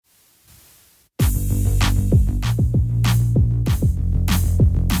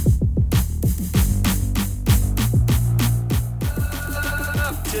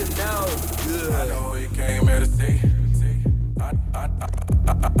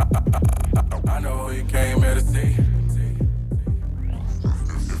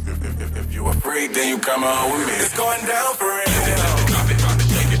If you a freak, then you come on with me. It's going down for real.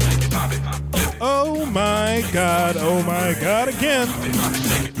 Oh my God again.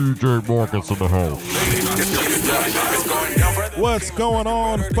 DJ Marcus in the house. What's going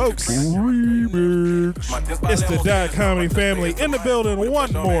on, folks? Remix. It's the Dot Comedy family in the building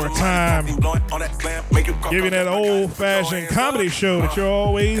one more time. Give you that old-fashioned comedy show that you're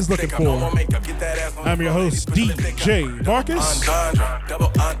always looking for. I'm your host, DJ Marcus.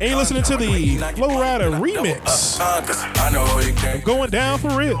 And you're listening to the Flow Rider remix. Going down for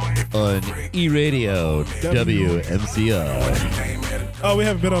real. On E-Radio, WMCR. Oh, we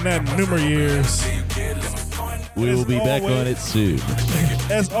haven't been on that in numerous years. We will be back on it soon.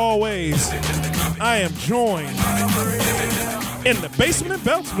 As always, I am joined in the basement in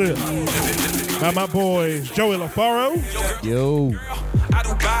Beltsville by my boys Joey LaFaro. Yo.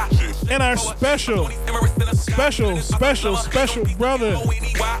 And our special brother.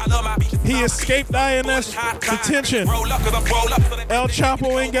 He escaped INS detention. El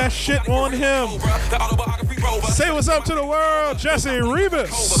Chapo ain't got shit on him. Say what's up to the world, Jesse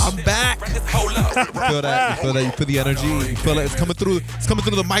Rivas. I'm back. You feel that? You feel the energy. You feel it. It's coming through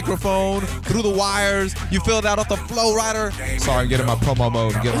the microphone, through the wires. You feel that off the Flow Rider. Sorry, I'm getting my promo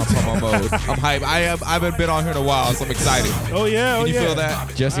mode. I'm hype. I haven't been on here in a while, so I'm excited. Oh yeah. Can you feel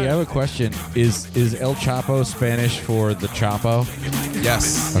that? Jesse, I have a question. Is El Chapo Spanish for the Chapo?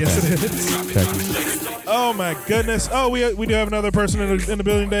 Yes. Yes, it is. Check. Oh my goodness. Oh, we do have another person in the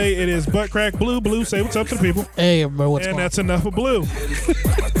building today. It is Butt Crack Blue. Blue, say what's up to the people. Hey, everybody, what's And going on? that's enough of Blue.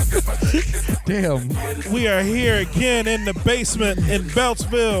 Damn. We are here again in the basement in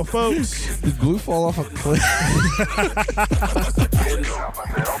Beltsville, folks. Did Blue fall off a cliff?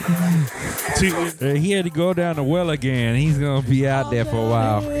 He had to go down the well again. He's going to be out there for a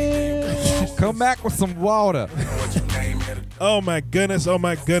while. Come back with some water. Oh my goodness.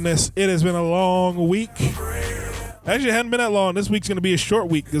 It has been a long week. Actually, it hadn't been that long. This week's going to be a short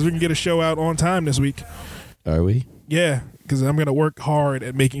week because we can get a show out on time this week. Are we? Yeah, because I'm going to work hard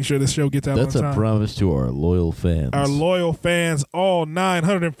at making sure this show gets out That's on time. a promise to our loyal fans. Our loyal fans, all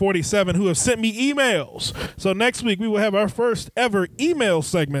 947 who have sent me emails. So next week we will have our first ever email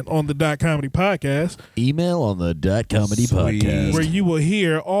segment on the Dot Comedy Podcast. Email on the Dot Comedy Sweet. Podcast. Where you will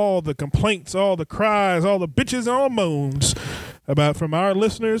hear all the complaints, all the cries, all the bitches and all moans about from our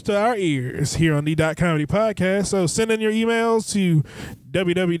listeners to our ears here on the Dot Comedy Podcast. So send in your emails to send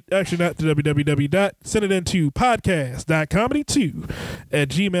it into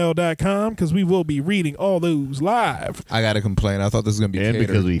podcast.comedy2@gmail.com because we will be reading all those live. I gotta complain. I thought this was gonna be And catered.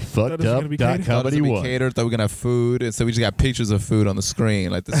 because we Thought fucked it was up gonna be Dot catered? Thought it was Comedy gonna be 1. catered. Thought we were gonna have food, and so we just got pictures of food on the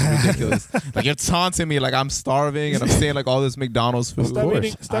screen. Like, this is ridiculous. Like, you're taunting me like I'm starving and I'm seeing like all this McDonald's food. Stop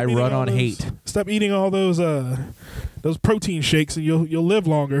eating- stop I eating run all on those- hate. Stop eating all those protein shakes and you'll live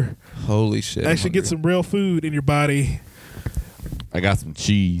longer. Holy shit! I'm Actually get hungry. some real food in your body. I got some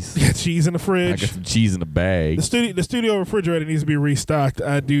cheese. You got cheese in the I fridge. got some cheese in the bag. The studio refrigerator needs to be restocked.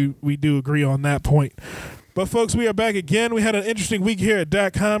 We do agree on that point. But folks, we are back again. We had an interesting week here at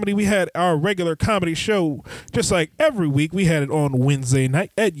Dot Comedy. We had our regular comedy show, just like every week. We had it on Wednesday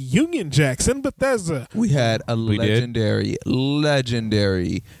night at Union Jackson, Bethesda. We had a We did.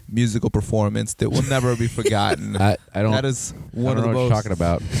 legendary musical performance that will never be forgotten. I don't. That is I one don't of the know what most you're talking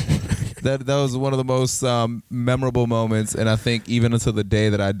about. that was one of the most memorable moments, and I think even until the day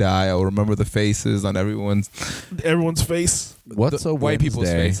that I die, I will remember the faces on everyone's face. What's a white people's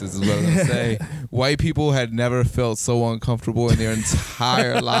Wednesday? faces is what I'm gonna say. White people had never felt so uncomfortable in their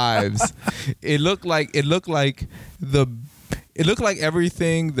entire lives. It looked like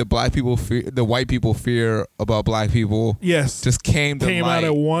everything that black people fear, the white people fear about black people, Yes. just came to light. out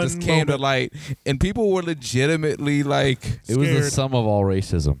at one just came to moment. light, and people were legitimately like, It was the Scared. sum of all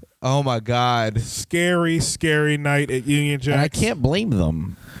racism. "Oh my god!" Scary night at Union Jackson. And I can't blame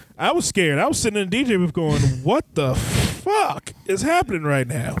them. I was scared. I was sitting in the DJ booth going, what the fuck is happening right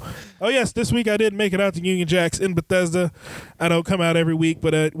now? Oh, yes, this week I did make it out to Union Jacks in Bethesda. I don't come out every week,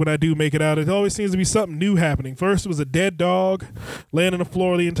 but when I do make it out, it always seems to be something new happening. First, it was a dead dog laying on the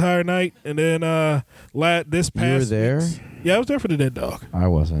floor the entire night. And then this past You were there? week's- Yeah, I was there for the dead dog. I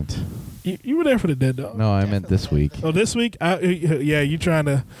wasn't. You were there for the dead dog. No, I meant this week. Oh, this week? You trying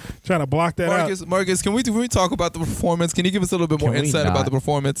to block that out? Marcus, can we talk about the performance? Can you give us a little bit more Can we insight not? about the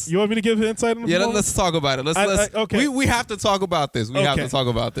performance? You want me to give insight on the Yeah, performance? let's talk about it. Okay. We have to talk about this. We have Okay. to talk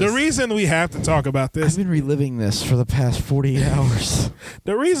about this. The reason we have to talk about this I've been reliving this for the past 48 hours.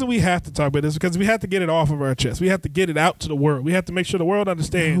 The reason we have to talk about this is because we have to get it off of our chest. We have to get it out to the world. We have to make sure the world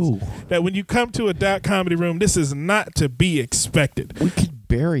understands No. that when you come to a Dot Comedy room, this is not to be expected. We could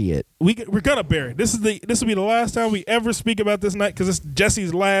bury it. We're gonna bury it. This will be the last time we ever speak about this night because it's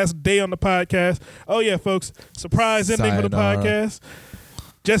Jesse's last day on the podcast. Oh yeah, folks! Surprise ending for the Sayonara. podcast.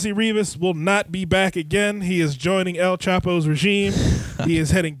 Jesse Rivas will not be back again. He is joining El Chapo's regime. He is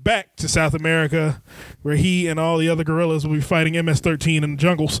heading back to South America, where he and all the other gorillas will be fighting MS-13 in the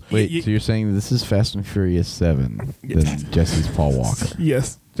jungles. Wait, so you're saying this is Fast and Furious 7? Then Jesse's Paul Walker.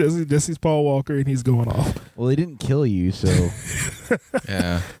 Yes, Jesse's Paul Walker, and he's going off. Well, they didn't kill you, so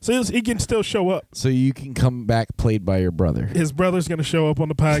Yeah. So he can still show up. you can come back played by your brother. His brother's going to show up on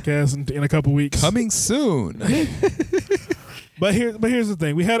the podcast in a couple weeks. Coming soon. But here's the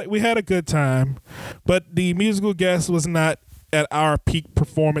thing: we had a good time, but the musical guest was not at our peak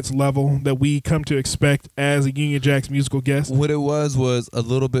performance level that we come to expect as a Union Jacks musical guest. What it was a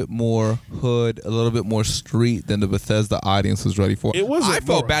little bit more hood, a little bit more street than the Bethesda audience was ready for. It wasn't I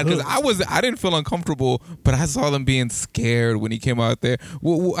felt more bad because hood. I didn't feel uncomfortable, but I saw them being scared when he came out there.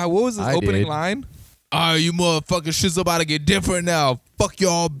 What was his I opening did. line? You motherfuckers, shit's about to get different now. Fuck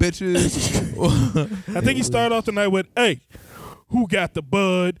y'all, bitches. I think he started off the night with, "Hey, who got the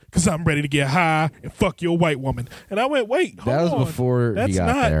bud? Because I'm ready to get high and fuck your white woman." And I went, "Wait, hold That was on. before he got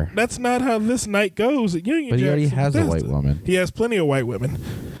not, there. That's not how this night goes at Union But he Jacks already in has a Bethesda. white woman. He has plenty of white women.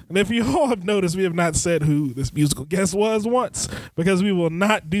 And if you all have noticed, we have not said who this musical guest was once because we will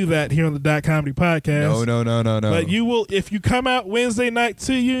not do that here on the Dot Comedy Podcast. No. But you will, if you come out Wednesday night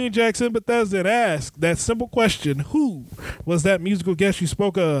to Union Jacks in Bethesda and ask that simple question, who was that musical guest you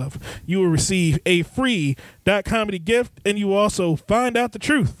spoke of, you will receive a free Dot Comedy gift, and you will also find out the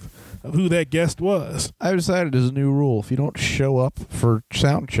truth of who that guest was. I've decided there's a new rule. If you don't show up for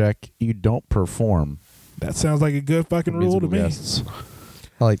sound check, you don't perform. That sounds like a good fucking rule to Musical me. guests.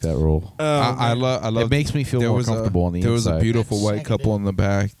 I like that rule. I love. It makes me feel more comfortable on the There inside. was a beautiful white couple in the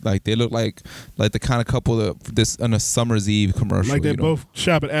back. Like they look like the kind of couple that this on a summer's eve commercial. Like they you know? both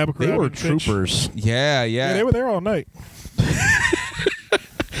shop at Abercrombie. They were and Fitch. troopers. Yeah. Yeah, they were there all night.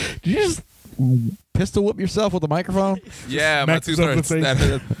 Did you just pistol whip yourself with a microphone? Yeah, my Max tooth is up hurts.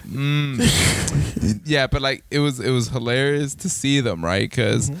 the Yeah, but like it was hilarious to see them, right?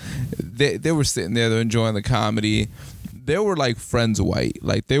 Because they were sitting there, they're enjoying the comedy. They were like Friends white,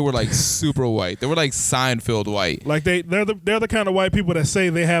 like they were like super white. They were like Seinfeld white. Like they're the kind of white people that say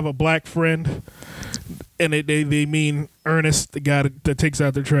they have a black friend, and they mean Ernest, the guy that takes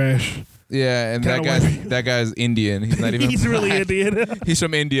out their trash. Yeah, and Kinda white. that guy's Indian. He's not even. He's really black. Indian. He's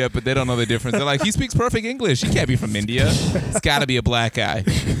from India, but they don't know the difference. They're like, he speaks perfect English. He can't be from India. It's got to be a black guy.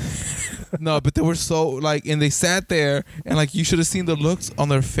 No, but they were so like, and they sat there, and like, you should have seen the looks on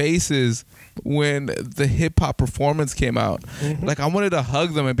their faces when the hip hop performance came out. Like, I wanted to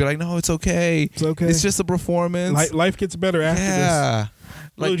hug them and be like, no, it's okay. It's okay. It's just a performance. Life gets better after this. Yeah.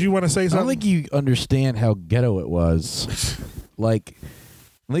 Like, do you want to say I don't something? think you understand how ghetto it was. Like,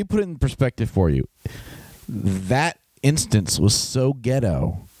 let me put it in perspective for you. That instance was so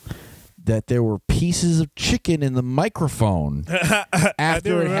ghetto that there were pieces of chicken in the microphone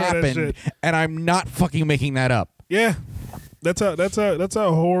after it remember that happened, shit. and I'm not fucking making that up. Yeah, that's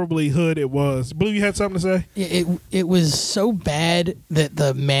how horribly hood it was. Blue, you had something to say? It was so bad that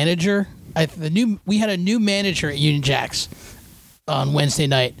the manager, we had a new manager at Union Jacks on Wednesday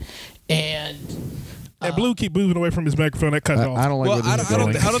night, and And Blue keep moving away from his microphone. That cut it off. I don't like Well, where this is I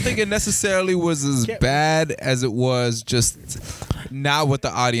going. don't think it necessarily was as bad as it was just not what the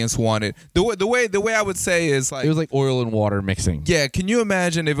audience wanted. The way I would say is like, It was like oil and water mixing. yeah. Can you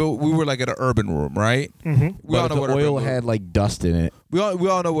imagine if we were like at an urban room, right? Mm-hmm. We all But know if what the oil urban had like dust in it. we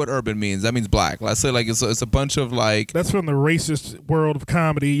all know what urban means. That means black. Let's say like it's a bunch of like. That's from the racist world of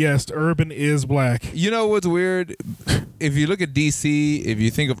comedy. Yes, urban is black. You know what's weird? If you look at DC, if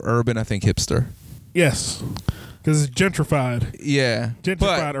you think of urban, I think hipster. Yes, because it's gentrified. Yeah,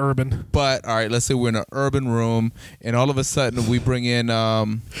 Gentrified urban. But all right, let's say we're in an urban room, and all of a sudden we bring in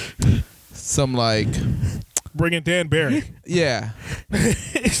some like. Bring in Dan Barry. Yeah.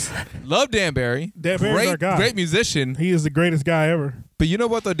 Love Dan Barry. Dan Barry's our guy. Great musician. He is the greatest guy ever. But you know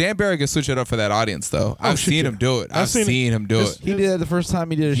what though? Dan Barry can switch it up for that audience though. I've shit, seen yeah. him do it. I've I've seen seen him do it. He did that the first time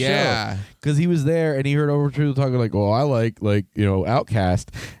he did a Yeah. show. Because he was there and he heard Overture talking like, well, I like Outkast.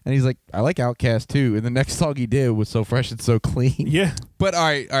 And he's like, I like Outkast too. And the next song he did was So Fresh and So Clean. Yeah. But all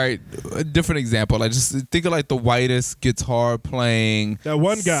right. A different example. Like just think of like the whitest guitar playing. That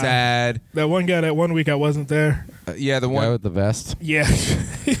one guy. Sad. That one guy that one week I wasn't there. Yeah, the Guy one. with the vest. Yeah.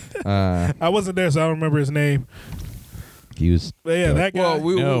 Uh, I wasn't there, so I don't remember his name. he was. But yeah, that guy.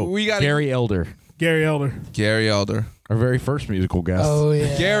 Well, no, we got Gary Elder, Gary Elder. Gary Elder. our very first musical guest. oh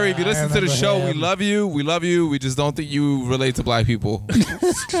yeah, Gary, if you I listen to the remember show, we him. love you. We love you. We just don't think you relate to black people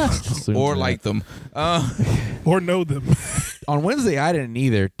Soon or to like them. Or know them. On Wednesday, I didn't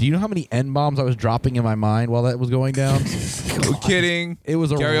either. Do you know how many N-bombs I was dropping in my mind while that was going down? Kidding. It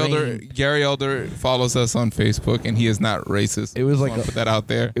was a Gary Elder. rain. Gary Elder follows us on Facebook, and he is not racist. It was Just like wanna a- put that out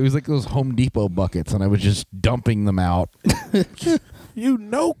there. It was like those Home Depot buckets, and I was just dumping them out. You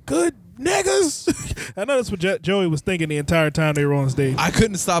no good niggas. I know that's what Joey was thinking the entire time they were on stage. I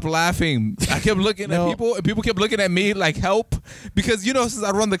couldn't stop laughing. I kept looking No. at people, and people kept looking at me like, help. Because, since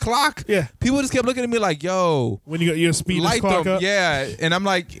I run the clock, Yeah. people just kept looking at me like, yo, When you got your speed light clock them. up. Yeah. And I'm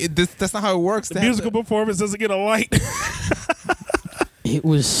like, that's not how it works. The They have musical to- performance doesn't get a light. It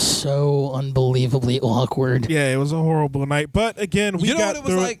was so unbelievably awkward. Yeah, it was a horrible night. But again, we you know got what it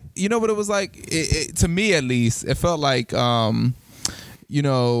was through like? You know what it was like? To me, at least, it felt like, when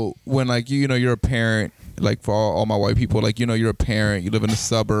like you're a parent. Like for all my white people, like you're a parent, you live in the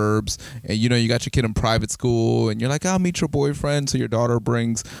suburbs, and you got your kid in private school, and you're like, I'll meet your boyfriend. So your daughter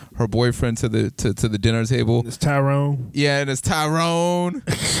brings her boyfriend to the dinner table. It's Tyrone. Yeah, and it's Tyrone,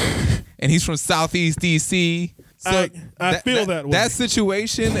 and he's from Southeast DC. So I feel that way. That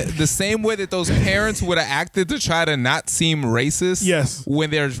situation, the same way that those parents would have acted to try to not seem racist, Yes.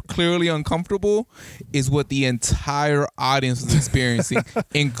 when they're clearly uncomfortable, is what the entire audience was experiencing,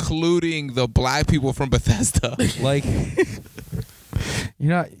 including the black people from Bethesda. Like,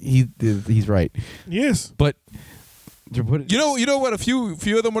 he's right. Yes. But to put it, You know what? A few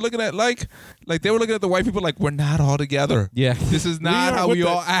of them were looking at like they were looking at the white people like, we're not all together. Yeah. This is not how we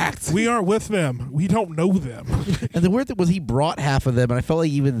all act. We aren't with them. We don't know them. and the weird thing was he brought half of them, and I felt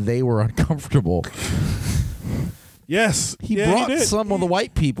like even they were uncomfortable. Yes. He Yeah, brought did. some of the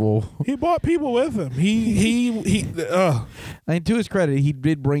white people. He brought people with him. He I mean, to his credit, he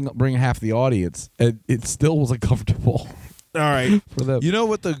did bring half the audience, and it still was uncomfortable all right. for them. You know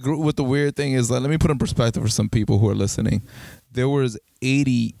what the weird thing is? Like, let me put in perspective for some people who are listening. There was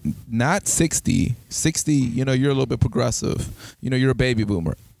 80, not 60. 60, you're a little bit progressive. You're a baby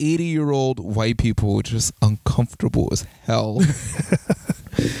boomer. 80-year-old white people were just uncomfortable as hell.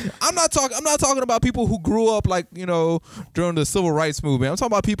 I'm not talking about people who grew up like, during the civil rights movement. I'm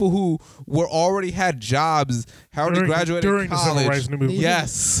talking about people who already had jobs, already graduated during the college. civil rights movement.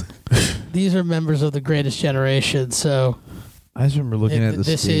 Yes. These are members of the greatest generation, so I just remember looking at the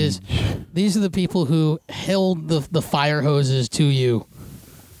stage. these are the people who held the fire hoses to you.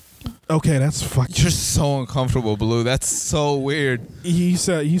 Okay, that's fucking. You're so uncomfortable, Blue. That's so weird. You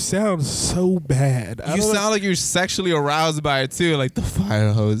sound so bad. I You don't know- sound like you're sexually aroused by it too, like the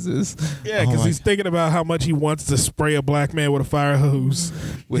fire hoses. Yeah, Oh because my- he's thinking about how much he wants to spray a black man with a fire hose.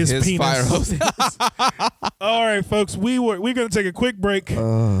 with his penis. fire hose. All right, folks, we're going to take a quick break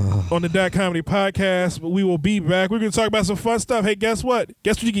on the Dot Comedy Podcast, but we will be back. We're going to talk about some fun stuff. Hey, guess what?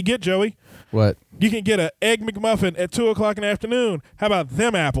 Guess what you can get, Joey? What? You can get an Egg McMuffin at 2:00 in the afternoon. How about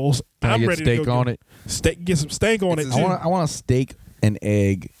them apples? Can I I'm get ready steak to go on get it? Steak, get some steak on it It's- too. I want a steak and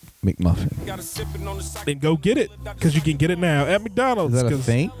egg McMuffin. Then go get it because you can get it now at McDonald's. Is that a 'cause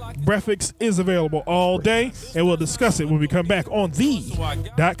thing? Breakfast is available all day, and we'll discuss it when we come back on the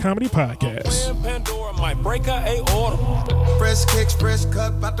Dot Comedy Podcast. Pandora might break her aorta. Fresh kicks, fresh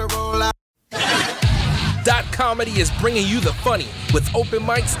cut, about to roll out. Dot Comedy is bringing you the funny with open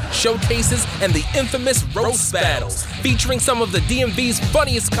mics, showcases, and the infamous roast battles, featuring some of the DMV's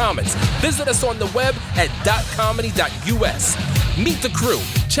funniest comics. Visit us on the web at dotcomedy.us. Meet the crew,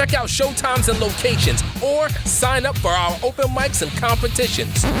 check out showtimes and locations, or sign up for our open mics and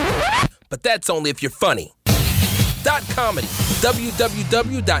competitions. But that's only if you're funny. Dot Comedy,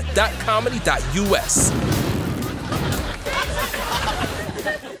 www.dotcomedy.us.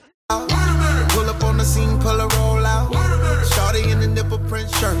 Pull up on the scene, pull a roll out. Shorty in the nipple print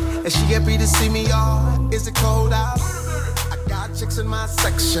shirt, and she happy to see me, y'all. Is it cold out? I got chicks in my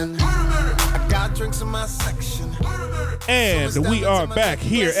section. I got drinks in my section. And we are back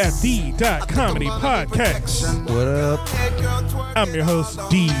here at the Dot Comedy Podcast. What up? I'm your host,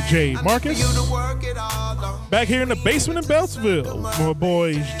 DJ Marcus. Back here in the basement in Beltsville. My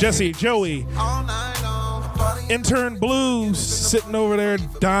boys, Jesse, Joey, Intern Blues, sitting over there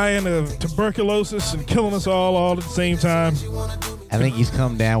dying of tuberculosis and killing us all at the same time. I think he's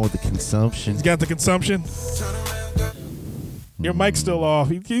come down with the consumption. He's got the consumption. Your mic's still off.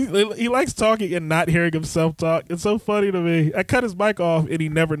 He likes talking and not hearing himself talk. It's so funny to me. I cut his mic off and he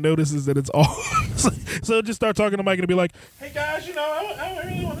never notices that it's off. So he'll just start talking to the mic and be like, hey guys, I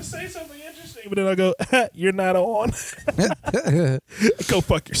really want to say something interesting. But then I go, you're not on. Go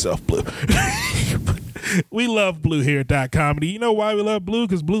fuck yourself, Blue. We love Blue here at .comedy. You know why we love Blue?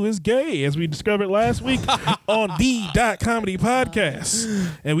 Because Blue is gay, as we discovered last week on the .comedy podcast.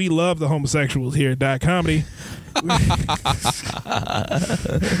 And we love the homosexuals here at .comedy.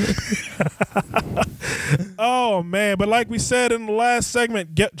 Oh, man. But like we said in the last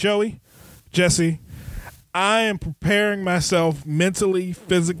segment, Jesse, I am preparing myself mentally,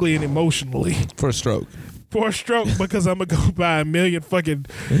 physically, and emotionally For a stroke. for a stroke because I'm going to go buy a million fucking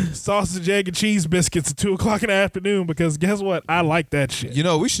sausage, egg, and cheese biscuits at 2 o'clock in the afternoon because guess what? I like that shit. You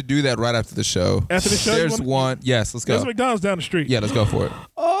know, we should do that right after the show. After the show, you There's wanna- one. Yes, let's There's go. a McDonald's down the street. Yeah, let's go for it.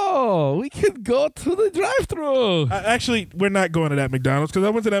 Oh, we could go to the drive-thru. Actually, we're not going to that McDonald's because I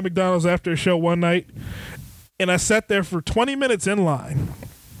went to that McDonald's after a show one night and I sat there for 20 minutes in line.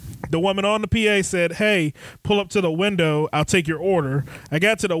 The woman on the PA said, "Hey, pull up to the window. I'll take your order." I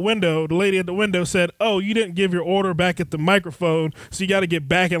got to the window. The lady at the window said, "Oh, you didn't give your order back at the microphone, so you got to get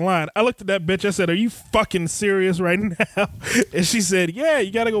back in line." I looked at that bitch. I said, "Are you fucking serious right now?" And she said, "Yeah,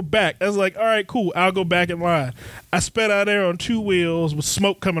 you got to go back." I was like, "All right, cool. I'll go back in line." I sped out there on 2 wheels with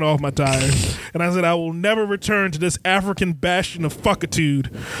smoke coming off my tires. And I said, "I will never return to this African bastion of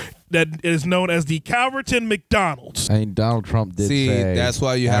fuckitude that is known as the Calverton McDonald's." I mean, Donald Trump did See, say that's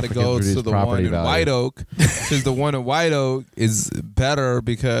why you had to Africans go reduce to the property one in value. White Oak, because the one in White Oak is better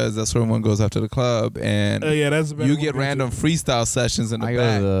because that's where one goes after the club, and Yeah, that's a better you one get to go random freestyle sessions in the I back.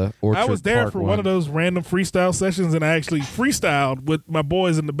 go to the Orchard I was there Park for one of those random freestyle sessions, and I actually freestyled with my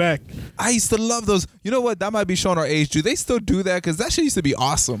boys in the back. I used to love those. You know what? That might be showing our age. Do they still do that? Because that shit used to be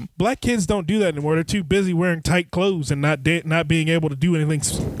awesome. Black kids don't do that anymore. They're too busy wearing tight clothes and not being able to do anything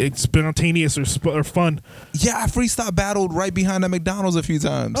spontaneous or fun. Yeah, I freestyle battled right behind that McDonald's a few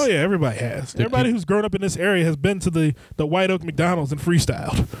times. Oh yeah, everybody has. Everybody who's grown up in this area has been to the White Oak McDonald's and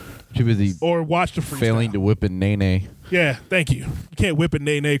freestyled Too busy or watched a freestyle. failing to whip in Nene. Yeah, thank you. You can't whip a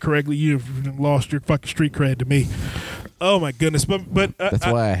nay correctly. You've lost your fucking street cred to me. Oh my goodness! But That's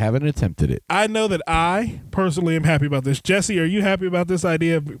why I haven't attempted it. I know that I personally am happy about this. Jesse, are you happy about this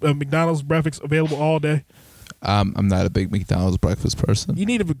idea of McDonald's breakfast available all day? I'm not a big McDonald's breakfast person. You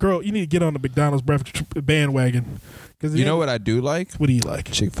need to get on the McDonald's breakfast bandwagon. Because You know what I do like? What do you like?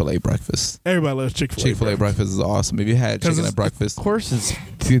 Chick-fil-A breakfast. Everybody loves Chick-fil-A. Chick-fil-A breakfast is awesome. If you had 'Cause chicken it's- at breakfast, Of course, it's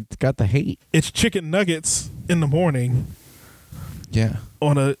got the hate. It's chicken nuggets in the morning yeah.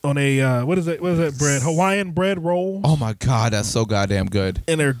 on a what is that bread? Hawaiian bread roll. Oh my God, that's so goddamn good.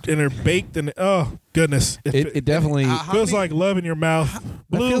 And they're baked and oh goodness, It definitely. feels like love in your mouth.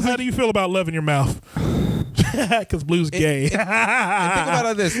 Blue, feels how like- do you feel about love in your mouth? Because Blue's gay. And think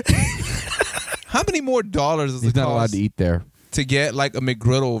about this. How many more dollars does He's it not allowed cost to eat there. to get like a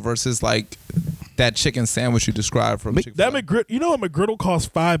McGriddle versus like that chicken sandwich you described from that Chick-fil-A? McGriddle, you know, a McGriddle costs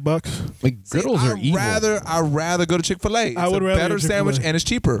 $5. McGriddles are evil. I'd rather go to Chick-fil-A. It's I would a rather better go to Chick-fil-A. sandwich and it's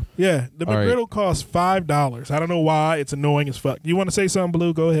cheaper. Yeah, the All right. McGriddle costs $5. I don't know why. It's annoying as fuck. You want to say something,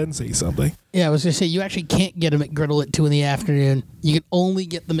 Blue? Go ahead and say something. Yeah, I was gonna say you actually can't get a McGriddle at 2 in the afternoon. You can only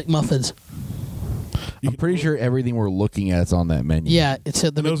get the McMuffins. I'm pretty sure everything we're looking at is on that menu. Yeah, it's the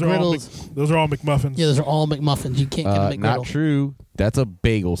Those are all McGriddles. those are all McMuffins. Yeah, those are all McMuffins. You can't get a McGriddle. Not true. That's a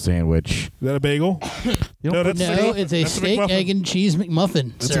bagel sandwich. Is that a bagel? You No, don't put- that's No, McMuffin. it's a That's steak, McMuffin. egg, and cheese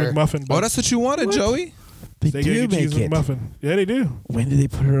McMuffin, It's sir. a McMuffin. Oh, that's what you wanted, Joey? they Steak, do egg, and cheese make it. McMuffin. Yeah, they do. When did they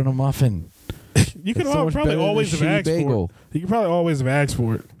put it on a muffin? You could It's so much probably better than always a have shitty asked bagel. for it. You could probably always have asked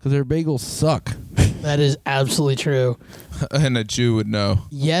for it. Because their bagels suck. That is absolutely true. And a Jew would know.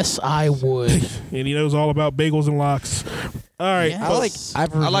 Yes, I would. And he knows all about bagels and lox. All right. Yeah. I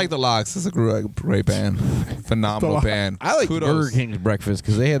I like the Locks. It's a great band. Phenomenal The band. I like Kudos. Burger King's breakfast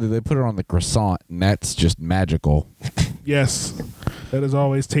because they put it on the croissant and that's just magical. Yes, that is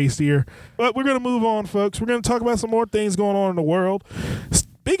always tastier. But we're going to move on, folks. We're going to talk about some more things going on in the world.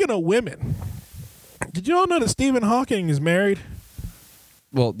 Speaking of women, did you all know that Stephen Hawking is married?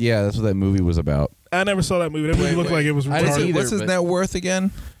 Well, yeah, that's what that movie was about. I never saw that movie. That movie looked like it was I didn't retarded. either. What's his but- net worth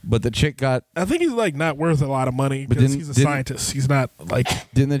again? But the chick got I think he's like not worth a lot of money But because didn't- he's a didn't- scientist. He's not like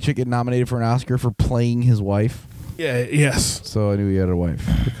didn't the chick get nominated for an Oscar for playing his wife? yes. So I knew he had a wife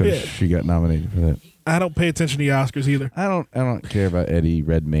because Yeah. she got nominated for that. I don't pay attention to the Oscars either. I don't care about Eddie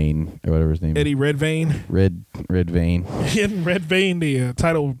Redmayne or whatever his name Eddie Redvane. Red Vein. In Redvane, the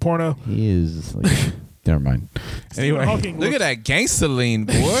title of porno. He is like never mind. Stephen Anyway, Hawking Look at that gangster lean,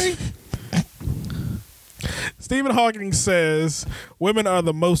 boy. Stephen Hawking says women are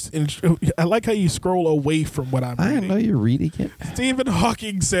the most. I like how you scroll away from what I'm I reading. know you're reading it. Stephen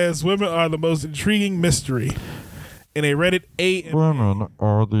Hawking says women are the most intriguing mystery. In a Reddit Women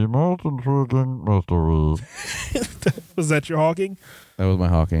are the most intriguing mystery. was that your Hawking? That was my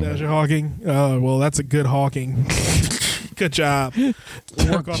Hawking. That's your Hawking. Well, that's a good Hawking. Good job. We'll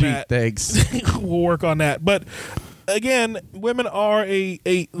work on Gee, that. thanks. We'll work on that. But again, women are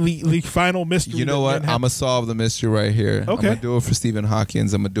the final mystery. You know that what? men have. I'm gonna solve the mystery right here. Okay. I'm gonna do it for Stephen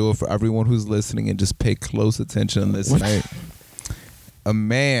Hawkins. I'm gonna do it for everyone who's listening, and just pay close attention on this night. A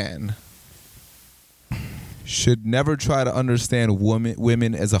man should never try to understand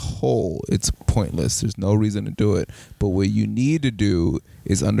women as a whole. It's pointless. There's no reason to do it. But what you need to do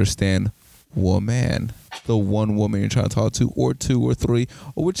is understand woman, the one woman you're trying to talk to, or two or three,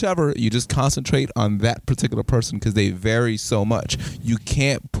 or whichever. You just concentrate on that particular person because they vary so much. You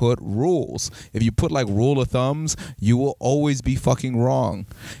can't put rules. If you put like rule of thumbs, you will always be fucking wrong.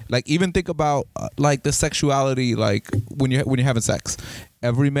 Like even think about like the sexuality, like when you're having sex.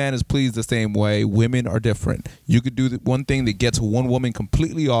 Every man is pleased the same way. Women are different. You could do the one thing that gets one woman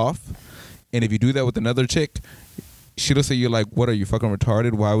completely off, and if you do that with another chick, she'll say you're like, what, are you fucking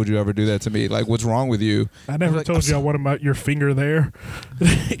retarded? Why would you ever do that to me? Like, what's wrong with you? I never like, told you I wanted your finger there.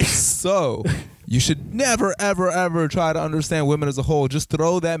 So you should never, ever, ever try to understand women as a whole. Just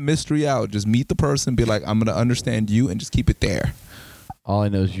throw that mystery out. Just meet the person, be like, I'm going to understand you, and just keep it there. All I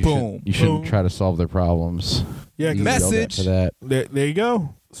know is you Boom. shouldn't Boom. try to solve their problems. Yeah, You 'cause yelled at Message. for that. there you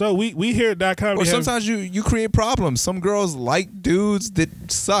go. So we here at .com. Or sometimes you create problems. Some girls like dudes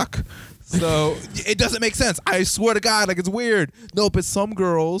that suck. So it doesn't make sense. I swear to God, like it's weird. No, but some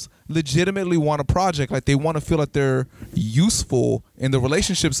girls legitimately want a project. Like they want to feel like they're useful in the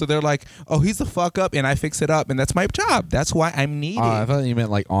relationship. So they're like, oh, he's a fuck up and I fix it up. And that's my job. That's why I'm needed. I thought you meant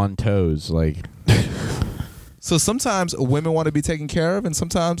like on toes. Like, So sometimes women want to be taken care of, and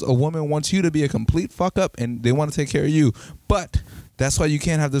sometimes a woman wants you to be a complete fuck up and they want to take care of you. But that's why you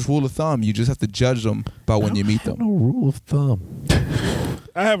can't have this rule of thumb. You just have to judge them by when you meet them. no rule of thumb.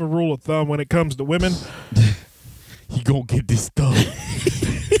 I have a rule of thumb when it comes to women. You gonna get this thumb.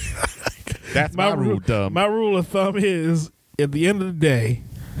 That's my rule of thumb. My rule of thumb is, at the end of the day,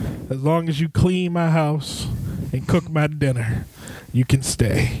 as long as you clean my house and cook my dinner, you can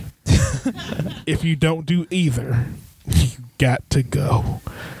stay. If you don't do either, you got to go.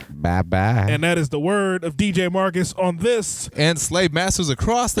 Bye-bye. And that is the word of DJ Marcus on this And slave masters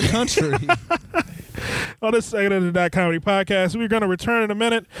across the country. on this segment of the .comedy podcast. We're going to return in a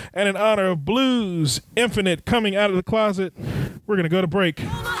minute, and in honor of Blues Infinite coming out of the closet, we're going to go to break. In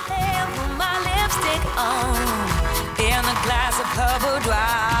a glass of Purple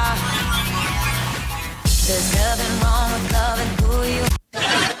Dry. There's nothing wrong with loving who you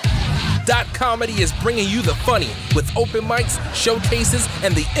 .comedy is bringing you the funny with open mics, showcases,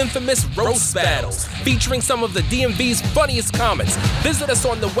 and the infamous roast battles, featuring some of the DMV's funniest comics. Visit us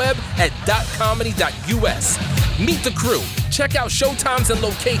on the web at .comedy.us. Meet the crew, check out showtimes and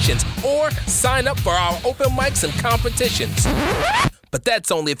locations, or sign up for our open mics and competitions. But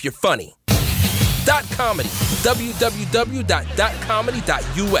that's only if you're funny. .comedy,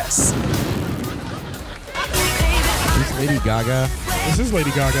 www.comedy.us. This Lady Gaga. This is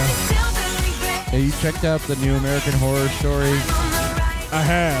Lady Gaga. Have you checked out the new American Horror Story? I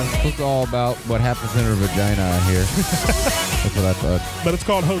have, It's all about what happens in her vagina, I hear. That's what I thought. but it's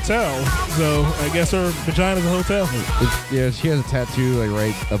called Hotel, so I guess her vagina's a hotel. Yeah, she has a tattoo like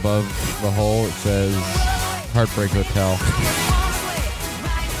right above the hole. It says Heartbreak Hotel.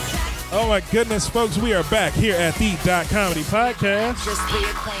 Oh my goodness, folks, we are back here at the .comedy podcast. just be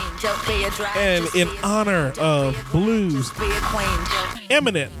a queen, just be a drag. And just in be a- honor of Blues be a queen.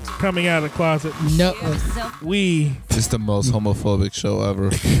 Eminent coming out of the closet, No, we It's the most homophobic show ever.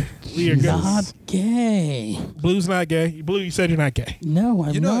 are good. not gay. Blue's not gay. Blue, you said you're not gay. No,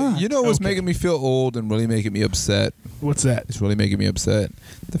 I'm not. You know what's Okay. making me feel old and really making me upset? What's that? It's really making me upset.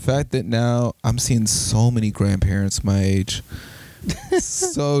 The fact that now I'm seeing so many grandparents my age.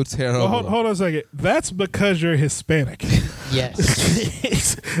 So terrible. Well, hold on a second. That's because you're Hispanic.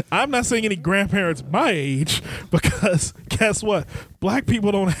 Yes. I'm not saying any grandparents my age because guess what? Black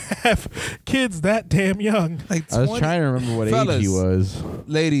people don't have kids that damn young. Like I was 20 trying to remember what Fellas. age he was.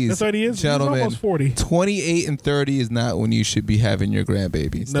 Ladies, That's what he is. He's gentlemen, almost 40. 28 and 30 is not when you should be having your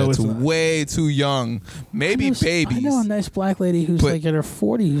grandbabies. No, That's it's not. way too young. Maybe babies. I know a nice black lady who's But- like in her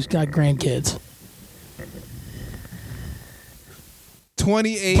 40s who's got grandkids.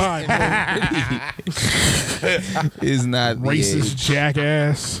 28 Bye. is not the Racist age.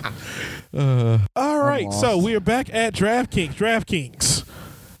 jackass. All right, so we're back at DraftKings.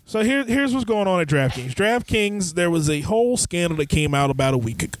 So here's what's going on at DraftKings. DraftKings, there was a whole scandal that came out about a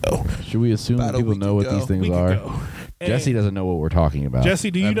week ago. Should we assume About that a people week know what ago. these things Week are? ago. Jesse And- doesn't know what we're talking about.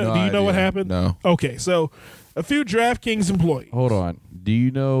 Jesse, do I you have know? no Do you know what idea. happened? No. Okay, so a few DraftKings employees. Hold on. Do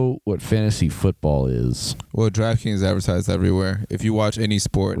you know what fantasy football is? Well, DraftKings is advertised everywhere. If you watch any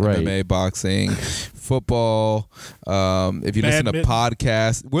sport, Right. MMA, boxing, football, if you listen to Badminton.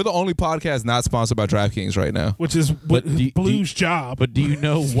 podcasts, we're the only podcast not sponsored by DraftKings right now. Which is Blue's job. But do you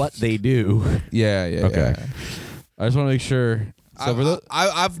know what they do? Yeah. Okay. I just want to make sure. So for the,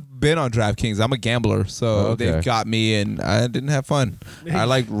 I've been on DraftKings. I'm a gambler, so Okay. they've got me, and I didn't have fun. I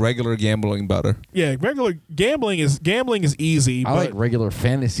like regular gambling better. Yeah, regular gambling is easy. I but like regular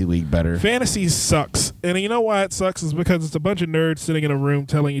fantasy league better. fantasy sucks. And you know why it sucks is because it's a bunch of nerds sitting in a room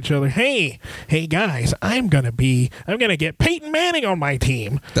telling each other, hey guys, I'm gonna get Peyton Manning on my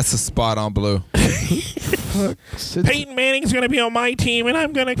team. That's a spot on Blue. Peyton Manning's gonna be on my team, and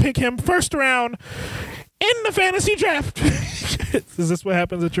I'm gonna pick him first round in the fantasy draft. Is this what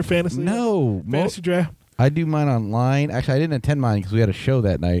happens at your fantasy No, draft? I do mine online. Actually, I didn't attend mine because we had a show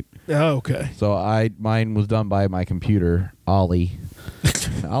that night. Oh, okay. So mine was done by my computer, Ollie.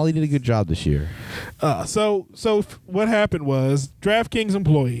 Ollie did a good job this year. So what happened was DraftKings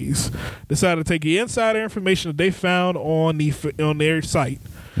employees decided to take the insider information that they found on their site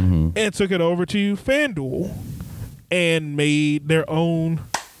and took it over to FanDuel and made their own.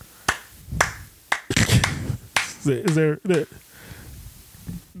 Is there a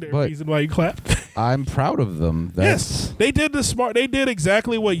reason why you clapped? I'm proud of them. Yes, they did They did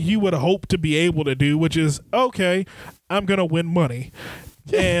exactly what you would hope to be able to do, which is okay. I'm gonna win money,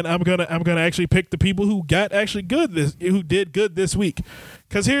 and I'm gonna actually pick the people who got actually who did good this week.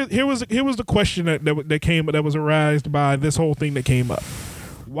 Because here was the question that was arised by this whole thing that came up.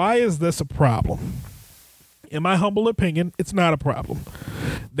 Why is this a problem? In my humble opinion, it's not a problem.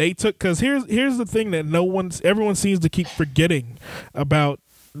 Because here's the thing that everyone seems to keep forgetting about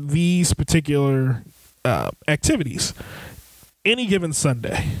these particular activities. Any given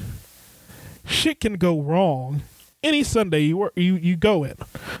Sunday, shit can go wrong. Any Sunday you go in,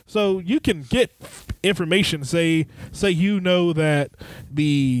 so you can get information. Say you know that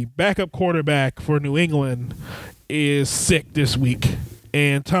the backup quarterback for New England is sick this week,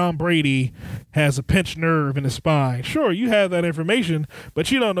 and Tom Brady has a pinched nerve in his spine. Sure, you have that information,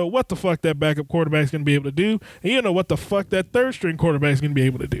 but you don't know what the fuck that backup quarterback's going to be able to do, and you don't know what the fuck that third string quarterback's going to be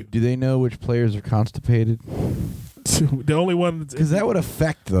able to do. Do they know which players are constipated? The only one, because that would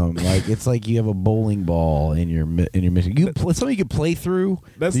affect them. Like it's like you have a bowling ball in your mission. Something you could play through.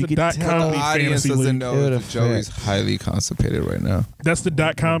 That's you the could dot tell- comedy The audience fantasy doesn't league. know It that Joey's affects. highly constipated right now. That's the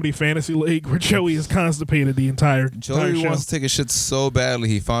dot comedy fantasy league where Joey is constipated the entire Joey show. wants to take a shit so badly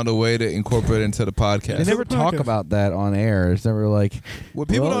he found a way to incorporate it into the They podcast. never talk about that on air. It's never like What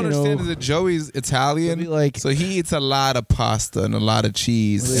people well, don't you understand know, is that Joey's Italian, it'll be like- so he eats a lot of pasta and a lot of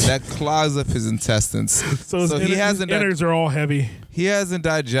cheese, and that clogs up his intestines. So his he hasn't innards are all heavy. he hasn't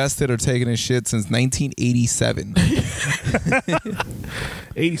digested or taken his shit since 1987.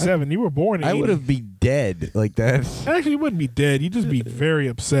 87. You were born in I 80. would have be dead like that. Actually, you wouldn't be dead. You'd just be very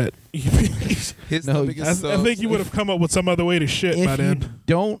upset. His No, stomach is I so think you would have come up with some other way to shit by If you then.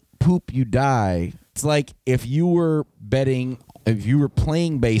 don't poop, you die. It's like if you were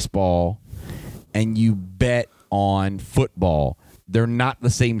playing baseball and you bet on football, they're not the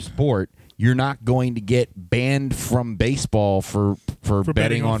same sport. You're not going to get banned from baseball for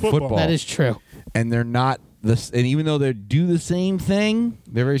betting on football. That is true. And they're not this. And even though they do the same thing,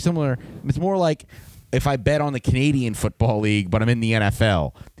 they're very similar. It's more like if I bet on the Canadian Football League, but I'm in the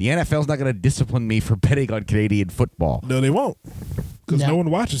NFL. The NFL's not going to discipline me for betting on Canadian football. No, they won't. Because No. no one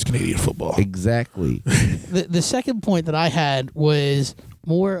watches Canadian football. Exactly. The second point that I had was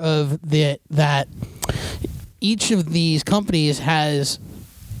more of that each of these companies has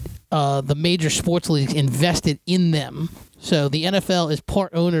the major sports leagues invested in them. So the NFL is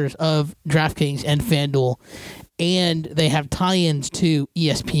part owners of DraftKings and FanDuel, and they have tie-ins to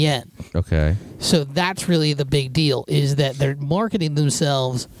ESPN. Okay. So that's really the big deal, is that they're marketing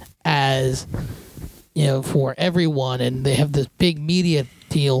themselves as, for everyone, and they have this big media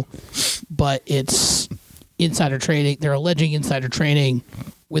deal, but it's insider trading. They're alleging insider trading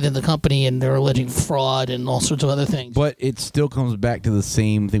within the company, and they're alleging fraud and all sorts of other things. But it still comes back to the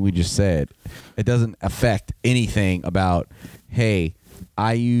same thing we just said. It doesn't affect anything about, hey,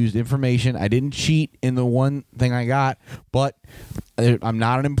 I used information. I didn't cheat in the one thing I got, but I'm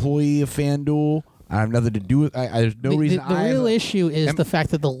not an employee of FanDuel. I have nothing to do with. There's no reason. The real issue is the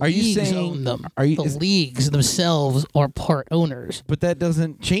fact that the leagues own them. The leagues themselves are part owners. But that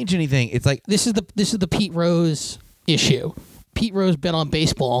doesn't change anything. It's like this is the Pete Rose issue. Pete Rose bet on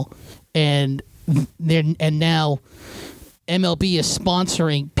baseball, and now MLB is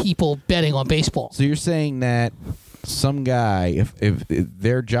sponsoring people betting on baseball. So you're saying that some guy, if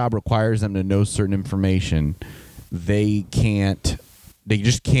their job requires them to know certain information, they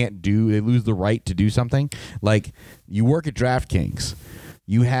just can't do. They lose the right to do something. Like you work at DraftKings.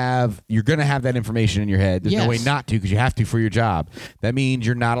 You're going to have that information in your head. There's no way not to because you have to for your job. That means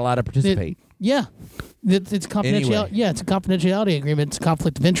you're not allowed to participate. It's confidentiality. Anyway. Yeah, it's a confidentiality agreement. It's a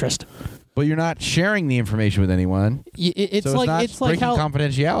conflict of interest. But you're not sharing the information with anyone. It's so like it's breaking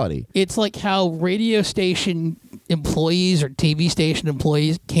confidentiality. It's like how radio station employees or TV station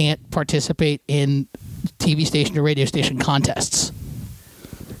employees can't participate in TV station or radio station contests.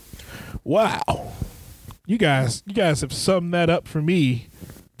 Wow. You guys have summed that up for me.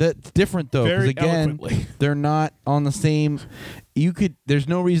 That's different though, because again, eloquently. they're not on the same. There's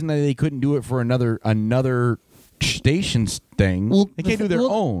no reason that they couldn't do it for another station's thing. Well, they can't do their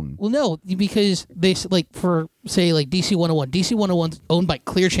own. Well, no, because they for say like DC 101. DC 101's owned by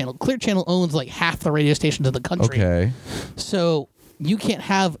Clear Channel. Clear Channel owns like half the radio stations in the country. Okay. So you can't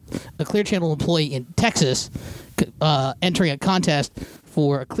have a Clear Channel employee in Texas entering a contest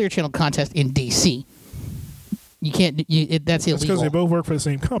for a Clear Channel contest in DC. You can't. That's illegal. Because they both work for the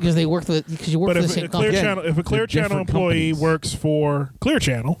same company. Because you work for the same company. If a Clear Channel employee works for Clear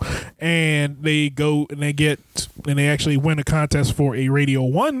Channel, and they go and they actually win a contest for a Radio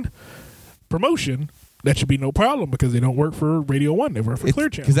 1 promotion, that should be no problem because they don't work for Radio 1. They work for Clear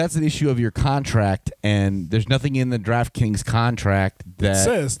Channel. Because that's an issue of your contract, and there's nothing in the DraftKings contract that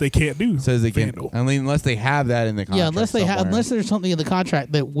says they can't do. Says they can't. I mean, unless they have that in the contract. Yeah, unless there's something in the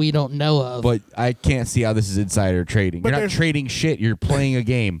contract that we don't know of. But I can't see how this is insider trading. You're not trading shit. You're playing a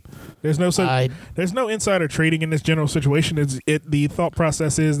game. There's no insider trading in this general situation. The thought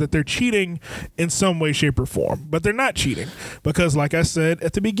process is that they're cheating in some way, shape, or form, but they're not cheating because, like I said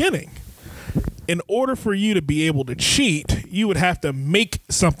at the beginning, in order for you to be able to cheat, you would have to make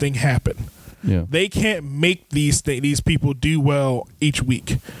something happen. Yeah. They can't make these people do well each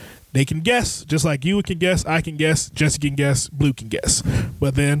week. They can guess, just like you can guess, I can guess, Jesse can guess, Blue can guess.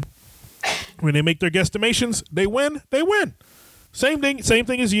 But then when they make their guesstimations, they win. Same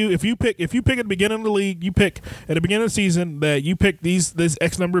thing as you. If you pick at the beginning of the league, you pick at the beginning of the season that you pick this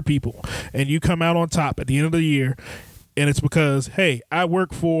X number of people, and you come out on top at the end of the year. And it's because, hey, I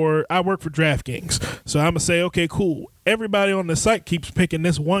work for DraftKings. So I'm going to say, okay, cool. Everybody on the site keeps picking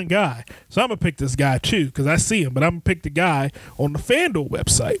this one guy. So I'm going to pick this guy too because I see him. But I'm going to pick the guy on the FanDuel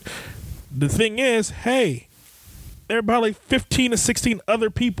website. The thing is, hey, there are probably 15 to 16 other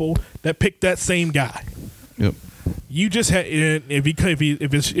people that pick that same guy. Yep. You just have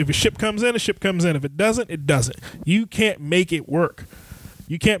if a ship comes in, a ship comes in. If it doesn't, it doesn't. You can't make it work.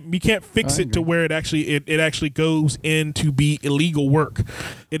 You can't fix it to where it actually goes in to be illegal work.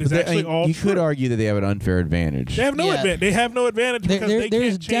 It is actually all you true. could argue that they have an unfair advantage. They have no advantage. They have no advantage because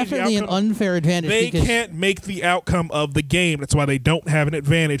there's definitely an unfair advantage. They can't make the outcome of the game. That's why they don't have an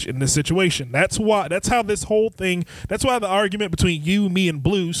advantage in this situation. That's how this whole thing. That's why the argument between you, me, and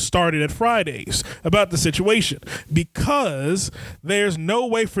Blue started at Fridays about the situation because there's no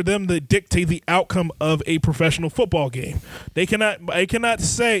way for them to dictate the outcome of a professional football game. They cannot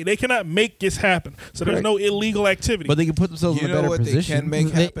make this happen. So there's no illegal activity. But they can put themselves in a better position.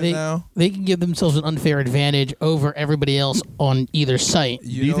 They can give themselves an unfair advantage over everybody else on either site. Do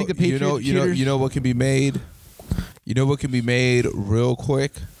you think the Patriots you know what can be made? You know what can be made real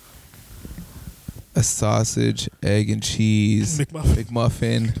quick? A sausage, egg, and cheese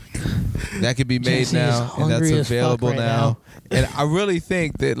McMuffin. That can be made Jesse now, and that's available right now. And I really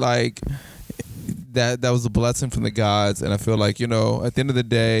think that that was a blessing from the gods, and I feel like, at the end of the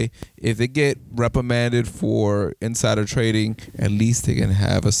day, if they get reprimanded for insider trading, at least they can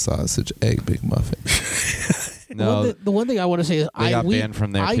have a sausage, egg, McMuffin. No, the one thing I want to say is they got banned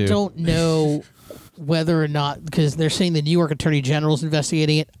from there too. I don't know whether or not, because they're saying the New York Attorney General is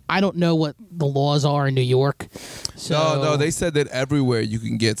investigating it. I don't know what the laws are in New York. So No, they said that everywhere you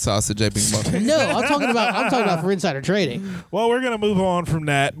can get sausage, egg, McMuffin. No, I'm talking about for insider trading. Well, we're gonna move on from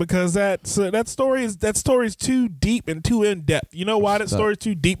that because that story is too deep and too in depth. You know why that story is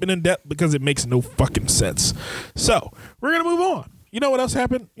too deep and in depth? Because it makes no fucking sense. So we're gonna move on. You know what else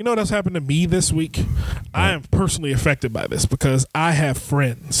happened? You know what else happened to me this week? I am personally affected by this because I have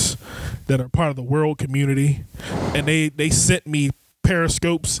friends that are part of the world community, and they sent me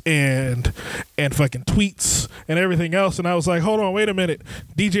periscopes and fucking tweets and everything else, and I was like, hold on, wait a minute.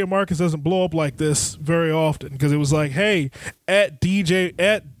 DJ Marcus doesn't blow up like this very often because it was like, hey, at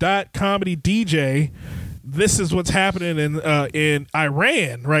 .comedy DJ, this is what's happening in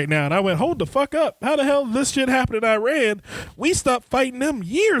Iran right now. And I went, hold the fuck up. How the hell did this shit happen in Iran? We stopped fighting them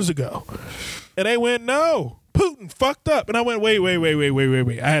years ago. And they went, no, Putin fucked up. And I went, wait.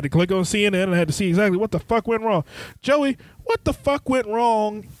 I had to click on CNN and I had to see exactly what the fuck went wrong. Joey, what the fuck went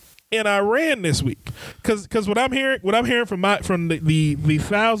wrong in Iran this week? Because what I'm hearing from the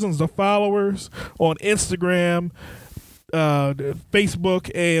thousands of followers on Instagram,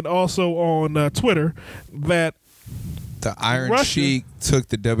 Facebook, and also on Twitter, that the Iron Russia Sheik took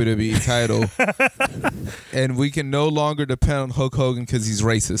the WWE title, and we can no longer depend on Hulk Hogan because he's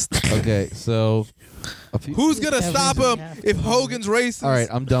racist. Okay, so who's gonna stop him if Hogan's racist? All right,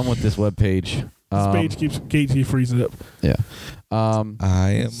 I'm done with this webpage. this page keeps freezing up. Yeah.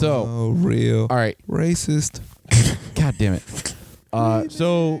 I am a real racist. God damn it.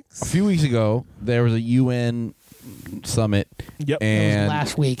 So a few weeks ago, there was a UN summit. Yep. And That was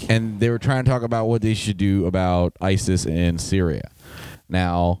last week. And they were trying to talk about what they should do about ISIS in Syria.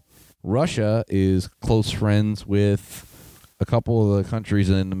 Now, Russia is close friends with a couple of the countries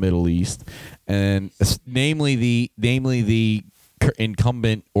in the Middle East, and namely the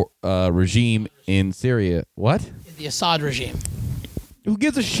incumbent regime in Syria. What? The Assad regime. Who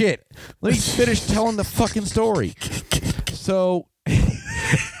gives a shit? Let me finish telling the fucking story. So,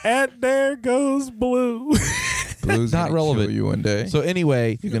 and there goes Blue. Blue's not gonna relevant. kill you one day. So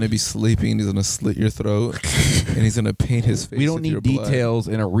anyway, you're gonna be sleeping. He's gonna slit your throat, and he's gonna paint his face. We don't with need your blood. details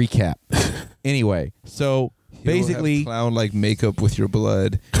in a recap. Anyway, so basically, clown like makeup with your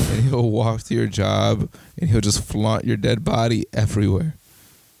blood, and he'll walk to your job, and he'll just flaunt your dead body everywhere.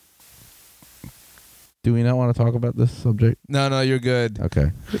 Do we not want to talk about this subject? No, you're good. Okay.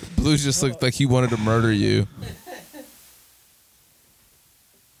 Blue just looked like he wanted to murder you.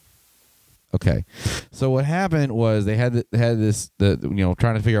 Okay, so what happened was they had this trying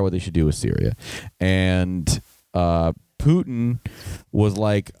to figure out what they should do with Syria, and Putin was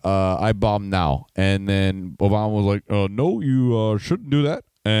like, "I bomb now," and then Obama was like, "No, you shouldn't do that,"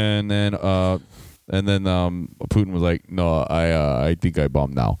 and then Putin was like, "No, I think I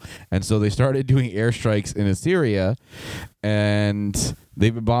bomb now," and so they started doing airstrikes into Syria, and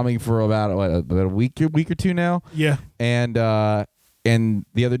they've been bombing for about a week or two now. Yeah, And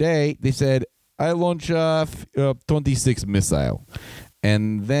the other day, they said, I launch 26 missile.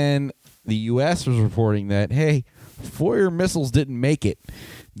 And then the U.S. was reporting that, hey, 4 of your missiles didn't make it.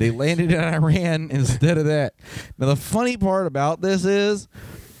 They landed in Iran instead of that. Now, the funny part about this is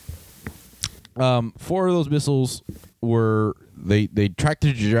 4 of those missiles were, they tracked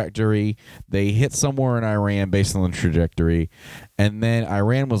the trajectory. They hit somewhere in Iran based on the trajectory. And then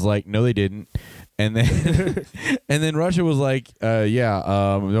Iran was like, no, they didn't. And then and then Russia was like, I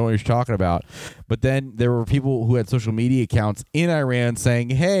don't know what you're talking about. But then there were people who had social media accounts in Iran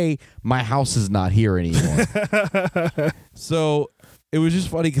saying, hey, my house is not here anymore. So it was just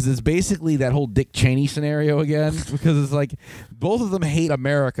funny because it's basically that whole Dick Cheney scenario again, because it's like both of them hate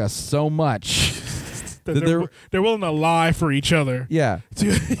America so much that they're willing to lie for each other. Yeah.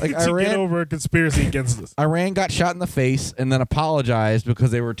 To get over a conspiracy against us. Iran got shot in the face and then apologized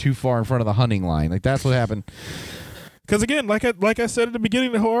because they were too far in front of the hunting line. Like, that's what happened. Because again, like I said at the beginning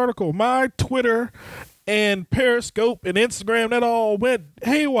of the whole article, my Twitter and Periscope and Instagram, that all went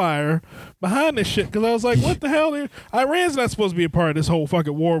haywire behind this shit. Because I was like, what the hell? Iran's not supposed to be a part of this whole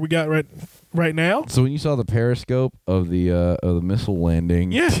fucking war we got right now. So when you saw the Periscope of the missile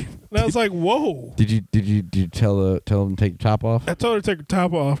landing, yeah, and I was like, whoa. Did you tell them to take your top off? I told her to take her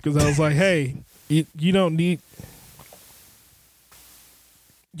top off because I was like, hey, you don't need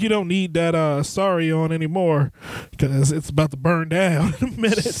that sorry on anymore because it's about to burn down in a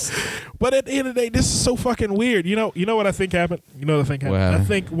minute. But at the end of the day, this is so fucking weird. You know what I think happened? What happened? I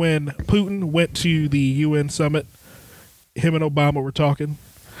think when Putin went to the UN summit, him and Obama were talking,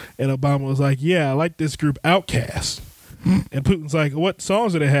 and Obama was like, yeah, I like this group Outkast. And Putin's like, what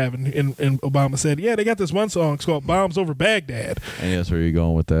songs do they have? And Obama said, yeah, they got this one song. It's called Bombs Over Baghdad. And that's where you're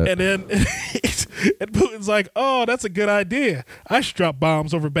going with that. And then and Putin's like, oh, that's a good idea. I should drop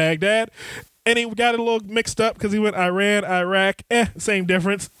bombs over Baghdad. And he got a little mixed up because he went Iran, Iraq, same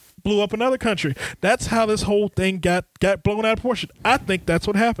difference. Blew up another country. That's how this whole thing got blown out of proportion. I think that's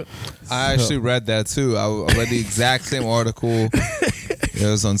what happened. I actually read that too. I read the exact same article. It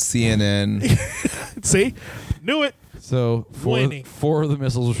was on CNN. See? Knew it. So 4 of the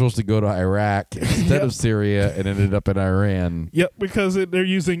missiles were supposed to go to Iraq instead of Syria, and ended up in Iran. Yep, because they're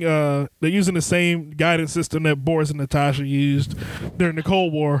using the same guidance system that Boris and Natasha used during the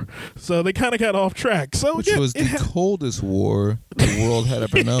Cold War. So they kind of got off track. So Which was the coldest war the world had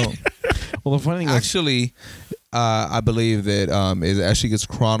ever known. Well, the funny thing actually, I believe that it actually gets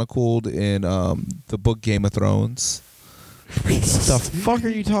chronicled in the book Game of Thrones. What the fuck are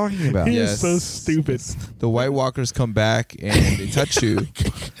you talking about? He is so stupid. The White Walkers come back and they touch you,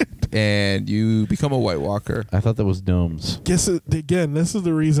 and you become a White Walker. I thought that was gnomes. Guess it, again, this is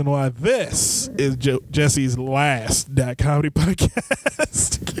the reason why this is Jesse's last comedy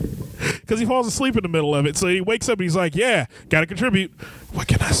podcast. Because he falls asleep in the middle of it. So he wakes up and he's like, yeah, got to contribute. What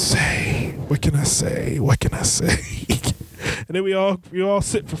can I say? What can I say? What can I say? And then we all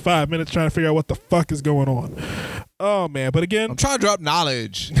sit for 5 minutes trying to figure out what the fuck is going on. Oh, man. But again, I'm trying to drop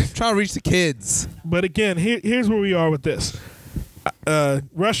knowledge. I'm trying to reach the kids. But again, here's where we are with this.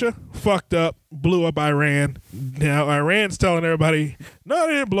 Russia fucked up, blew up Iran. Now Iran's telling everybody, no,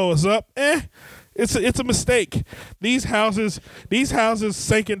 they didn't blow us up. It's a mistake. These houses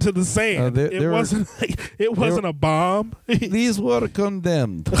sank into the sand. It wasn't a bomb. These were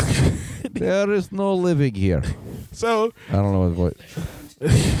condemned. There is no living here. So I don't know what.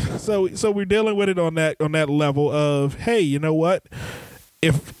 So we're dealing with it on that level of, hey, you know what?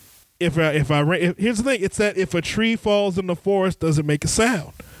 If here's the thing, it's that if a tree falls in the forest, does it make a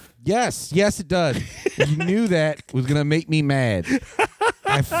sound? Yes, it does. You knew that was gonna make me mad.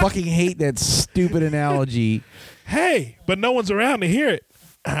 I fucking hate that stupid analogy. Hey, but no one's around to hear it.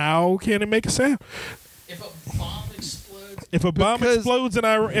 How can it make a sound? If a bomb explodes in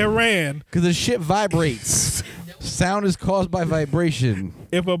Iran, because the shit vibrates. Sound is caused by vibration.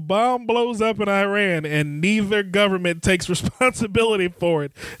 If a bomb blows up in Iran and neither government takes responsibility for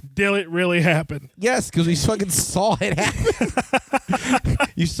it, did it really happen? Yes, because we fucking saw it happen.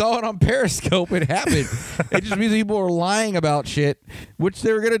 You saw it on Periscope. It happened. It just means people were lying about shit, which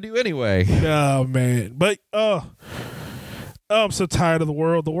they were going to do anyway. Oh, man. But, I'm so tired of the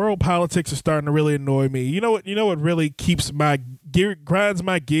world. The world politics is starting to really annoy me. You know what really keeps grinds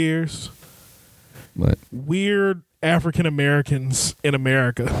my gears? What? Weird African Americans in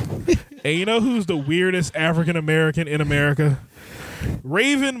America. And you know who's the weirdest African American in America?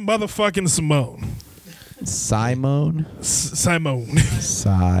 Raven motherfucking Simone. Simone? Simone.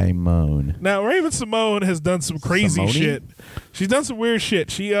 Now, Raven Simone has done some crazy shit. She's done some weird shit.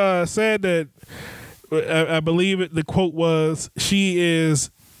 She said that, I believe the quote was, she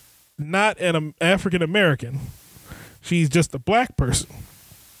is not an African American. She's just a black person.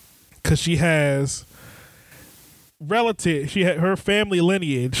 Because she has her family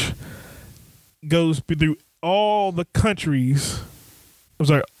lineage goes through all the countries. I'm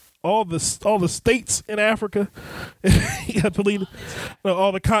sorry, all the states in Africa. I believe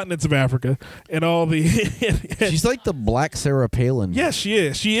all the continents of Africa and all the. She's like the Black Sarah Palin. Yes, she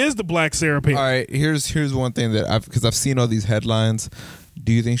is. She is the Black Sarah Palin. All right, here's one thing that I've seen all these headlines.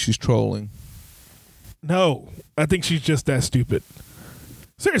 Do you think she's trolling? No, I think she's just that stupid.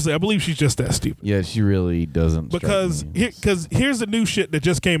 Seriously, I believe she's just that stupid. Yeah, she really doesn't. Because here's the new shit that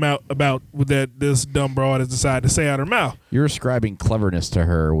just came out about that this dumb broad has decided to say out her mouth. You're ascribing cleverness to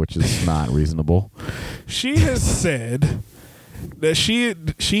her, which is not reasonable. She has said that she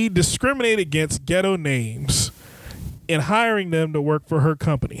discriminated against ghetto names in hiring them to work for her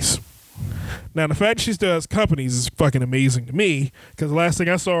companies. Now, the fact she still has companies is fucking amazing to me, because the last thing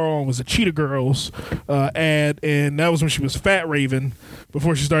I saw her on was a Cheetah Girls ad, and that was when she was Fat Raven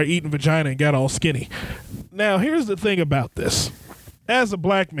before she started eating vagina and got all skinny. Now, here's the thing about this. As a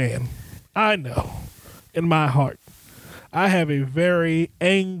black man, I know in my heart I have a very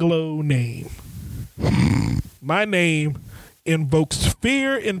Anglo name. My name invokes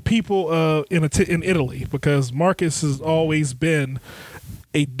fear in people in Italy, because Marcus has always been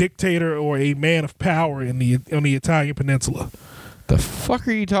a dictator or a man of power on the Italian peninsula. The fuck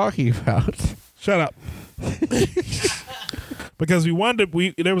are you talking about? Shut up. Because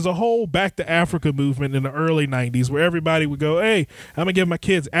there was a whole Back to Africa movement in the early 90s where everybody would go, hey, I'm gonna give my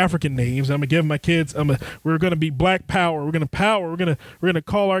kids African names. I'm gonna give my kids we're gonna be Black Power. We're gonna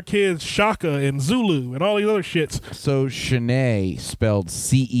call our kids Shaka and Zulu and all these other shits. So Shanae, spelled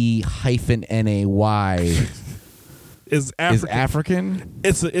CE-NAY, is African.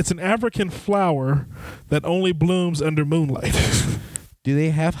 It's an African flower that only blooms under moonlight. Do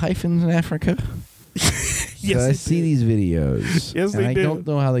they have hyphens in Africa? Yes, I see these videos. Yes, and they I do. don't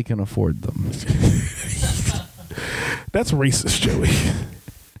know how they can afford them. That's racist, Joey.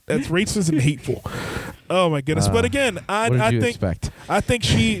 That's racist and hateful. Oh my goodness! But again, I think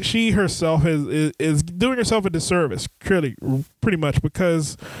she herself is doing herself a disservice, pretty much,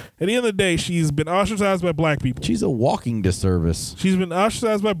 because at the end of the day, she's been ostracized by black people. She's a walking disservice. She's been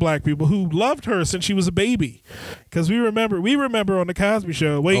ostracized by black people who loved her since she was a baby. Because we remember on the Cosby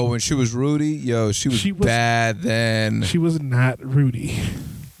Show. When she was Rudy, she was bad then. She was not Rudy.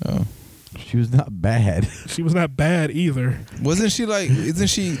 Oh. She was not bad. She was not bad either. Wasn't she like? Didn't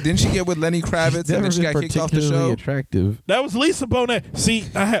she get with Lenny Kravitz and then she got kicked off the show? Attractive. That was Lisa Bonet. See,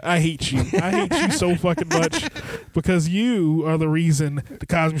 I hate you. I hate you so fucking much because you are the reason the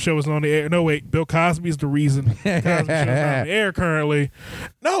Cosby Show is on the air. No, wait, Bill Cosby is the reason the Cosby Show is on the air currently.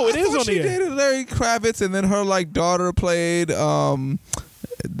 No, it is on the air. She dated Larry Kravitz, and then her like daughter played.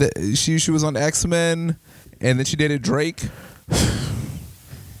 She was on X-Men, and then she dated Drake.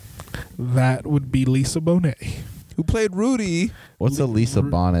 That would be Lisa Bonet. Who played Rudy? What's a Lisa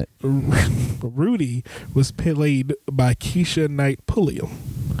Bonnet? Rudy was played by Keisha Knight Pulliam,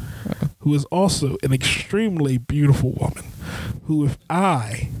 who is also an extremely beautiful woman, who if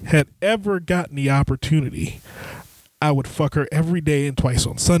I had ever gotten the opportunity, I would fuck her every day and twice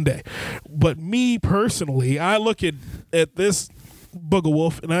on Sunday. But me personally, I look at this Booger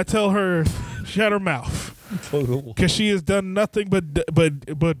Wolf and I tell her, shut her mouth. Because she has done nothing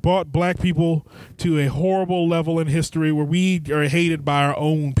but brought black people to a horrible level in history where we are hated by our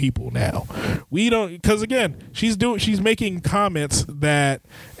own people now. We don't, because again, she's making comments that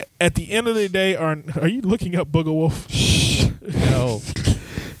at the end of the day are you looking up Booger Wolf? No.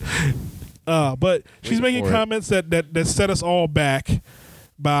 But she's making comments that set us all back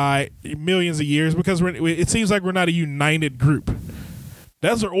by millions of years because it seems like we're not a united group.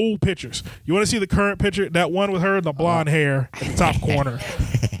 Those are old pictures. You want to see the current picture? That one with her in the blonde hair in the top corner.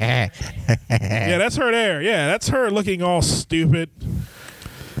 Yeah, that's her there. Yeah, that's her looking all stupid.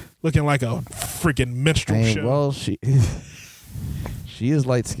 Looking like a freaking minstrel show. Well, she is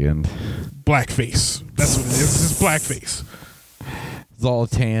light-skinned. Blackface. That's what it is. It's blackface. It's all a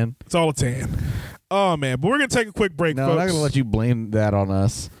tan. It's all a tan. Oh, man. But we're going to take a quick break, no, folks. I'm not going to let you blame that on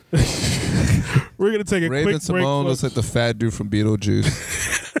us. We're going to take a Raven quick break. Simone looks like the fat dude from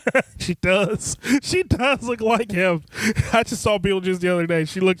Beetlejuice. She does. She does look like him. I just saw Beetlejuice the other day.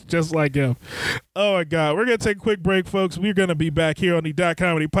 She looks just like him. Oh, my God. We're going to take a quick break, folks. We're going to be back here on the Dot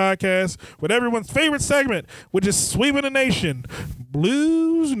Comedy Podcast with everyone's favorite segment, which is Sweeping the Nation,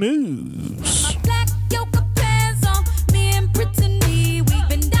 Blues News.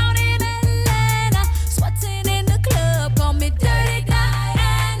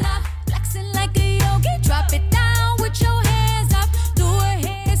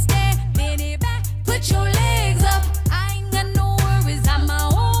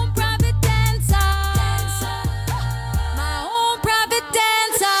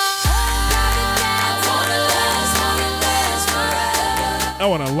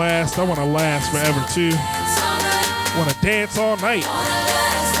 I want to last forever too. Want to dance all night.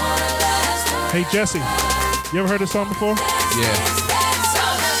 Hey Jesse, you ever heard this song before? Yeah.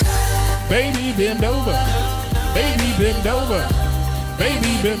 Baby bend over, baby bend over,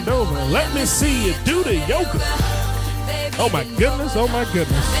 baby bend over. Let me see you do the yoga. Oh my goodness, oh my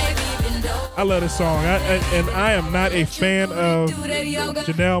goodness. I love this song. I am not a fan of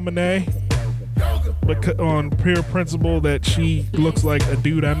Janelle Monáe. But on pure principle that she looks like a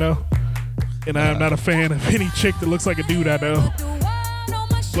dude I know. And I am not a fan of any chick that looks like a dude I know.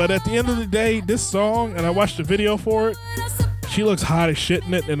 But at the end of the day, this song, and I watched the video for it, she looks hot as shit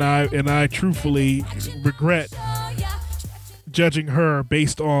in it, and I truthfully regret judging her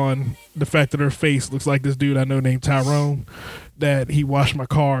based on the fact that her face looks like this dude I know named Tyrone that he washed my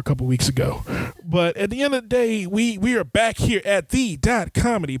car a couple weeks ago. But at the end of the day, we are back here at the Dot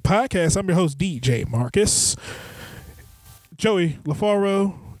Comedy Podcast. I'm your host, DJ Marcus. Joey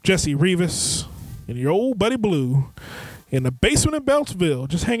LaFaro, Jesse Rivas, and your old buddy Blue in the basement in Beltsville,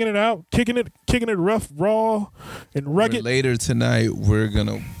 just hanging it out, kicking it rough, raw, and rugged. Later tonight, we're going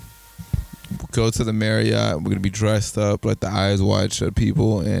to go to the Marriott. We're going to be dressed up like the Eyes Wide Shut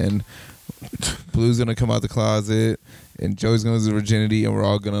people, and Blue's going to come out the closet, and Joey's going to lose his virginity, and we're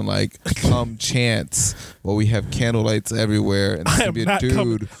all going to like come chants while we have candle lights everywhere, and there's going to be a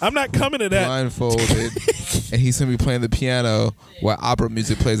dude I'm not coming to that. blindfolded, and he's going to be playing the piano while opera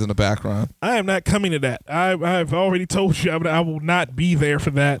music plays in the background. I am not coming to that. I've already told you I will not be there for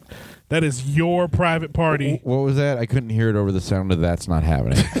that. That is your private party. What was that? I couldn't hear it over the sound of That's Not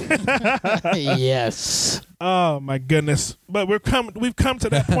Happening. Yes. Oh my goodness! But we've come to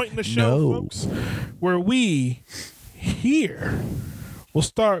that point in the show, folks, where we here will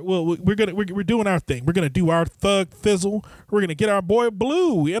start. Well, we're doing our thing. We're gonna do our thug fizzle. We're gonna get our boy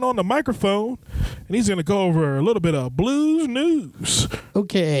Blue in on the microphone, and he's gonna go over a little bit of blues news.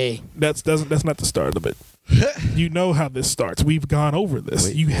 Okay. That's not the start of it. You know how this starts. We've gone over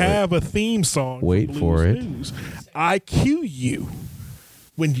this. You have a theme song. Wait for it. News. I cue you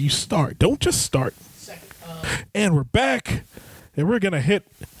when you start. Don't just start. And we're back, and we're going to hit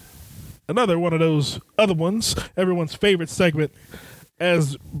another one of those other ones, everyone's favorite segment,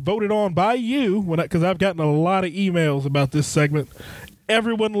 as voted on by you, because I've gotten a lot of emails about this segment.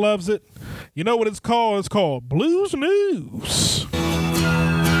 Everyone loves it. You know what it's called? It's called Blues News.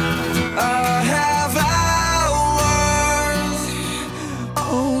 I have hours,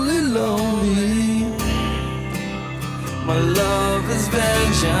 only lonely. My love is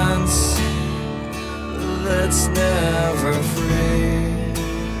vengeance that's never free.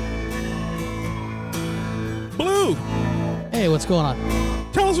 Blue, Hey, what's going on?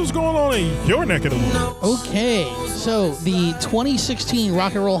 tell us what's going on in your neck of the woods. Okay, so the 2016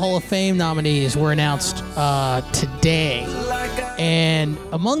 Rock and Roll Hall of Fame nominees were announced today. And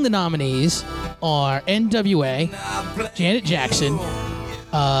among the nominees are NWA, Janet Jackson,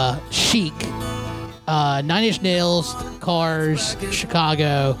 Chic, Nine Inch Nails, Cars,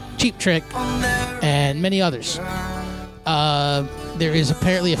 Chicago, Cheap Trick, and many others. There is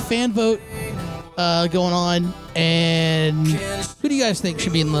apparently a fan vote going on, and who do you guys think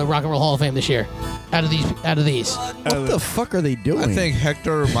should be in the Rock and Roll Hall of Fame this year? Out of these, What the fuck are they doing? I think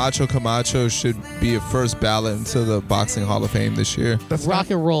Hector Macho Camacho should be a first ballot into the Boxing Hall of Fame this year. That's Rock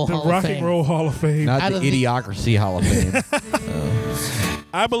and Roll the Hall of Rock Fame. and Roll Hall of Fame. not out the of the- Idiocracy Hall of Fame.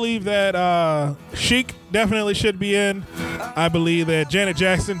 I believe that Chic definitely should be in. I believe that Janet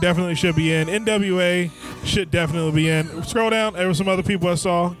Jackson definitely should be in. NWA should definitely be in. Scroll down. There were some other people I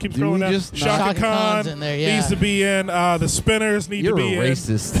saw. Keep Do scrolling we down. just not- Shaka Shaka Khan Khan's in there, yeah. needs to be in. The Spinners need You're to a be in.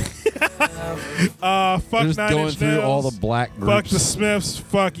 racist. Fuck You're just Nine going Inch through Nails. all the black groups. Fuck the Smiths.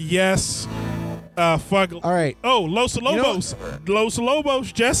 Fuck Yes. Fuck. All right. Oh, Los Lobos. Los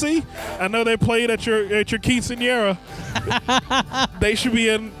Lobos, Jesse. I know they played at your quinceañera. They should be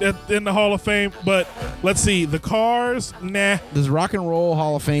in the Hall of Fame. But let's see. The Cars, nah. Does Rock and Roll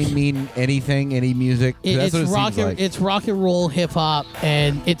Hall of Fame mean anything? Any music? That's what it seems like. It's rock and roll, hip hop,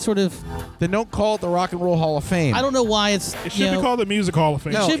 and it's sort of. Then don't call it the Rock and Roll Hall of Fame. I don't know why it's. It should be called the Music Hall of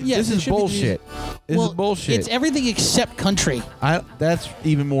Fame. No, should- yes, this it is should be bullshit. This well, is bullshit. It's everything except country. That's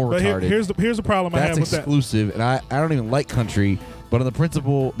even more But retarded. here's the problem I That's have with that. exclusive, and I don't even like country. But on the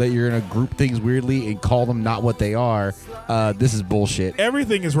principle that you're going to group things weirdly and call them not what they are, this is bullshit.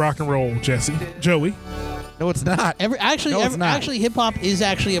 Everything is rock and roll, Jesse. Joey. No, it's not. Actually, hip hop is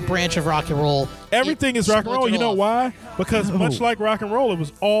actually a branch of rock and roll. Everything is rock and roll. You know why? Because No. much like rock and roll, it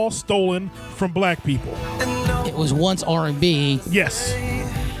was all stolen from black people. It was once R&B. Yes.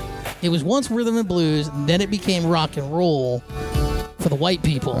 It was once rhythm and blues, and then it became rock and roll for the white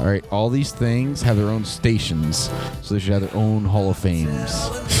people. All right, all these things have their own stations, so they should have their own Hall of Fames.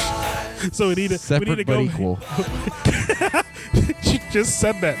 So we need to Separate but go. equal. You just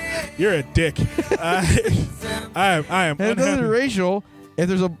said that. You're a dick. I am And it doesn't unhappy. racial. If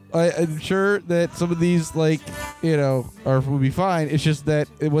there's I'm sure that some of these would be fine. It's just that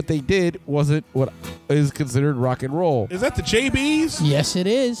what they did wasn't what is considered rock and roll. Is that the JBs? Yes, it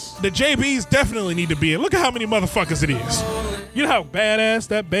is. The JBs definitely need to be in. Look at how many motherfuckers it is. You know how badass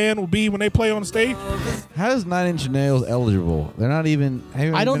that band will be when they play on the stage? How is Nine Inch Nails eligible? They're not even.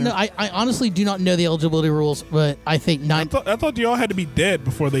 I don't know. I honestly do not know the eligibility rules, but I think I thought you all had to be dead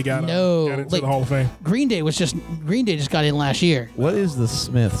before they got into the Hall of Fame. Green Day just got in last year. What is the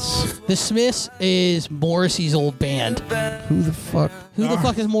Smiths? The Smiths is Morrissey's old band. Who the fuck? Who the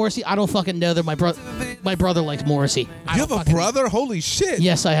fuck is Morrissey? I don't fucking know. They're my brother. My brother likes Morrissey. You have a brother? Holy shit.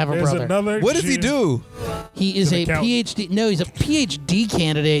 Yes, I have a There's brother. another What does he Jew. do? He is He's a an accountant. PhD. No, he's a PhD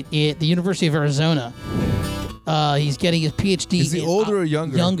candidate at the University of Arizona. He's getting his PhD. Is he in older or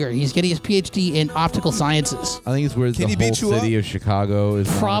younger? Younger. He's getting his PhD in optical sciences. I think it's where Can the he whole beat you city of Chicago is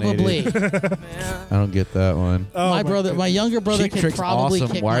Probably. nominated. I don't get that one. my younger brother Cheap can Trick's probably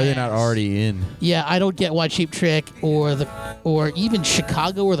awesome. kick Why are my they not ass. already in? Yeah, I don't get why Cheap Trick or even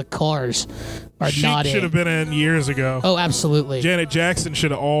Chicago or the Cars are Chic not should in. have been in years ago. Oh, absolutely. Janet Jackson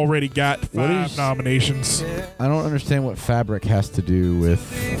should have already got 5 nominations. I don't understand what fabric has to do with.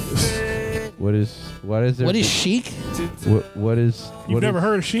 What is there? What is Chic? What is? You've never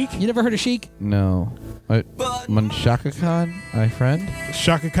heard of Chic? You never heard of Chic? No. Manshaka Khan, my friend.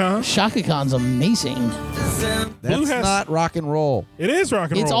 Shaka Khan? Shaka Khan's amazing. That's not rock and roll. It is rock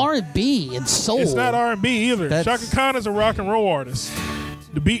and It's roll. R&B and soul. It's not R&B either. That's- Shaka Khan is a rock and roll artist.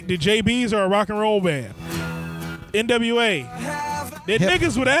 The JBs are a rock and roll band. NWA. They're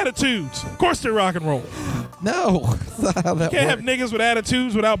niggas with attitudes. Of course they're rock and roll. No, that's not how that Can't have works. niggas with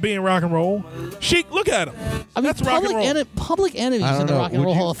attitudes without being rock and roll. Chic, look at him. I mean, That's rock and roll. Public Enemy's I don't in the know. Rock and Would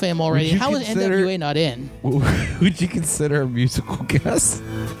Roll you- Hall of Fame would already. you How is consider- NWA not in? Would you consider a musical guest?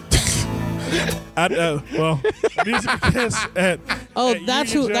 Music guest at. Oh, at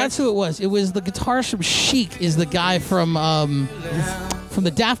that's Union who. That's Jackson. who it was. It was the guitarist from Chic. Is the guy from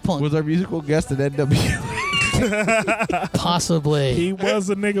the Daft Punk. Was our musical guest at NWA? Possibly. He was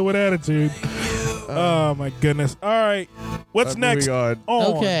a nigga with attitude. Oh my goodness. All right. What's next? moving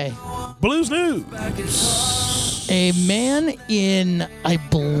on. Okay. Blues News. A man in, I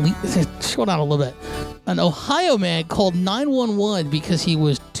believe, hold on a little bit. An Ohio man called 911 because he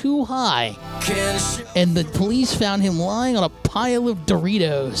was too high, and the police found him lying on a pile of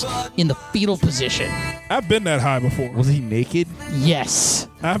Doritos in the fetal position. I've been that high before. Was he naked? Yes.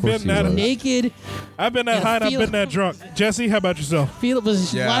 I've course been he that was. Naked, I've been that in high a and I've fetal- been that drunk. Jesse, how about yourself? fetal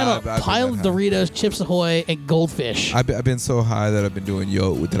position, Yeah, lying on I've a been pile of that high. Doritos, Chips Ahoy, and goldfish. I've been so high that I've been doing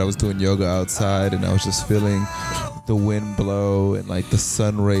that I was doing yoga outside, and I was just feeling the wind blow and like the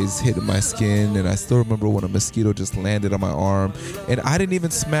sun rays hitting my skin. And I still remember when a mosquito just landed on my arm, and I didn't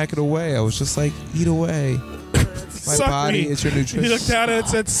even smack it away. I was just like, eat away. My Suck body me. is your nutrition. He looked down at it and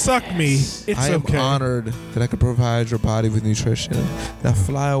said, suck me. It's I am okay. honored that I could provide your body with nutrition. Now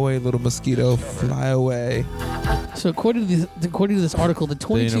fly away, little mosquito. Fly away. So according to this article, the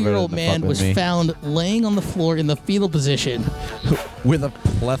ain't no 22-year-old better than man fuck was with me. found laying on the floor in the fetal position With a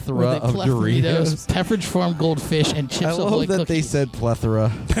plethora with a of plethora Doritos. Pepperidge Farm goldfish, and Chips I Ahoy love that cookies. they said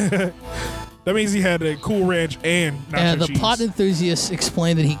plethora. That means he had a Cool Ranch and nacho The cheese. pot enthusiast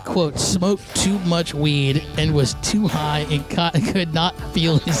explained that he, quote, smoked too much weed and was too high and could not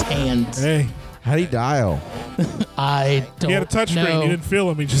feel his hands. Hey, How'd he dial? I don't he had a touch screen. know. He didn't feel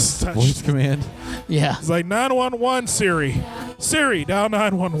him. He just touched. Voice command. Yeah. It's like 911 Siri. Siri, dial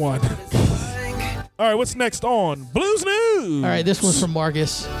 911. All right, what's next on Blues News? All right, this one's from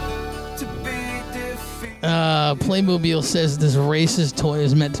Marcus. Playmobil says this racist toy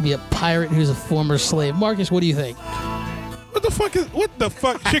is meant to be a pirate who's a former slave. Marcus, what do you think? What the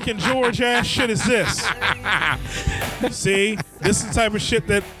fuck Chicken George ass shit is this? See, this is the type of shit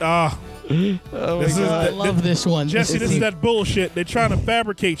that this is I love this one. Jesse, this is that bullshit. They're trying to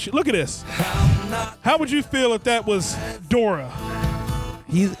fabricate shit. Look at this. How would you feel if that was Dora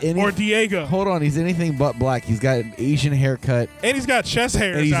He's or Diego? Hold on, he's anything but black. He's got an Asian haircut. And he's got chest And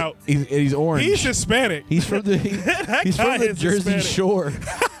hairs out. he's orange. He's Hispanic. He's from the That he's guy from the is Jersey Hispanic. Shore.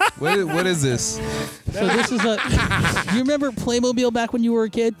 What is this? So this is a. You remember Playmobil back when you were a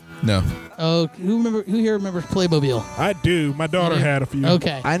kid? No. Oh, who here remembers Playmobil? I do. My daughter had a few.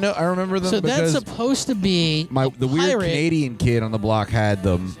 Okay. I know. I remember them So that's because supposed to be the weird pirate. Canadian kid on the block had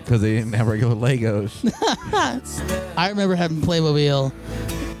them because they didn't have regular Legos. I remember having Playmobil,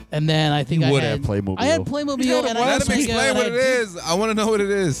 and then I think You I would had have Playmobil. I had Playmobil, and I Let had him Lego, explain and what I it had- is. I want to know what it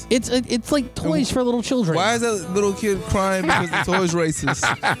is. It's like toys for little children. Why is that little kid crying because the toy's racist?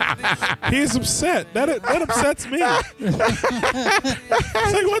 He's upset. That upsets me.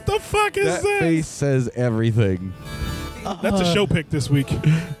 It's like, what the fuck is That this? face says everything. That's a show pick this week.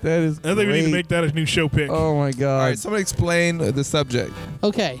 That is. I think we need to great. make that a new show pick. Oh my All god! right, somebody explain the subject.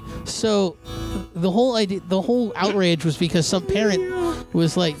 Okay, so the whole idea, the whole outrage was because some parent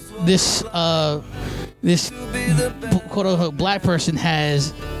was like, this quote unquote black person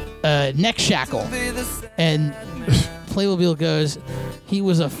has a neck shackle, and Playmobil goes, he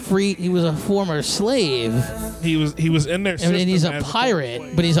was a former slave, He was in there. and he's a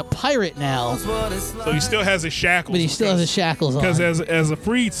pirate, but he's a pirate now, So he still has his shackles. but he still has his shackles on. Because as a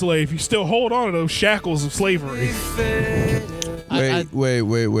freed slave, you still hold on to those shackles of slavery.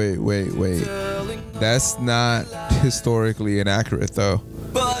 Wait. That's not historically inaccurate, though.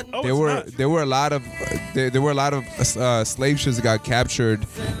 Oh, There were a lot of slave ships that got captured,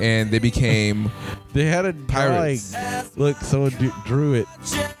 and they became. They had a Pirates. drawing. Look, someone drew it.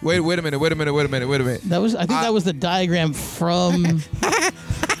 Wait a minute. That was, I think that was the diagram from.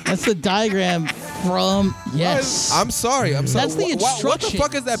 That's the diagram from. Yes. I'm sorry. That's the What the instructions.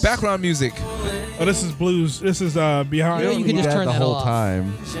 fuck is that background music? Oh, this is blues. This is behind. You know, you can just That turn the that whole off.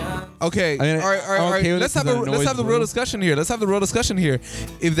 time. Okay, I mean, all right. I'm okay with Let's it have 'cause the that let's noise have the is real low. discussion here.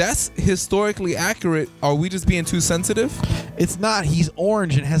 If that's historically accurate, are we just being too sensitive? It's not. He's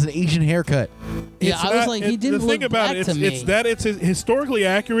orange and has an Asian haircut. Yeah, It's I was not- like, he it- didn't The look thing about black it, to me. it's that it's historically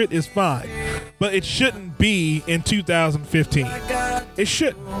accurate is fine, but it shouldn't be in 2015. It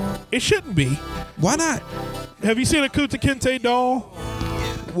shouldn't. It shouldn't be. Why not? Have you seen a Kunta Kinte doll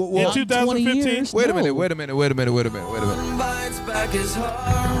in Not 20 2015? years. Wait a No. minute.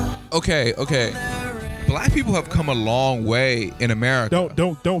 Okay. Black people have come a long way in America.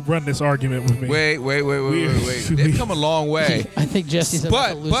 Don't run this argument with me. Wait. They've come a long way. I think Jesse's about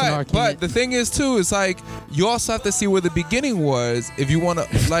to lose an argument. But the thing is too, it's like you also have to see where the beginning was if you want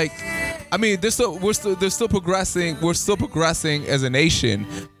to like. I mean, they're still progressing. We're still progressing as a nation,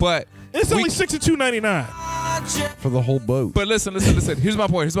 but It's only $62.99. for the whole boat. But listen. Here's my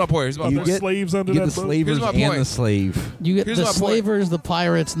point. You get slaves under you get that the boat? slavers Here's my and point. the slave, You get Here's the my point. slavers, the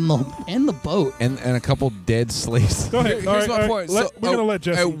pirates, and the boat. and a couple dead slaves. Go ahead. Here's my point. We're gonna let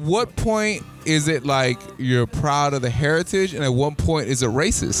Jesse. At what point is it like you're proud of the heritage, and at what point is it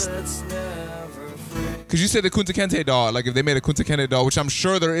racist? Because you said the Kunta Kinte doll. Like if they made a Kunta Kinte doll, which I'm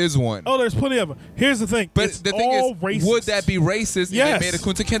sure there is one. Oh, there's plenty of them. Here's the thing. But it's the thing all is, racist. would that be racist Yes. if they made a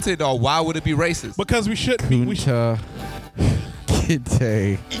Kunta Kinte doll? Why would it be racist? Because we shouldn't be. Kunta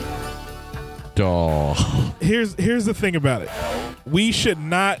Kinte doll. Here's the thing about it. We should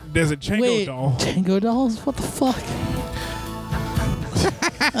not. There's a Chango Wait, doll. Tango dolls? What the fuck?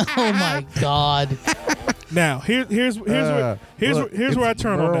 Oh my god! Now here's where I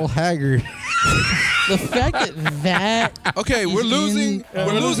turn on Merle that. Haggard. The fact that Okay, we're is losing. in-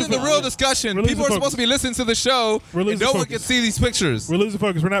 We're losing the real discussion. We're losing People are focus. supposed to be listening to the show, We're losing and no one focus. can see these pictures. We're losing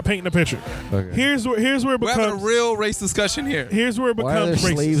focus. We're not painting a picture. Okay. Here's where it We're having a becomes. real race discussion here. Here's where it Why are there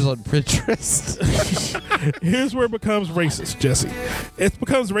becomes slaves racist. on Pinterest? Here's where it becomes racist, Jesse. It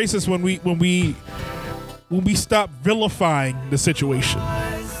becomes racist when we stop vilifying the situation.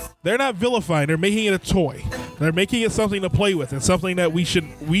 They're not vilifying. They're making it a toy. They're making it something to play with, and something that we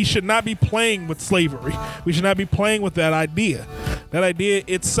should not be playing with slavery. We should not be playing with that idea. That idea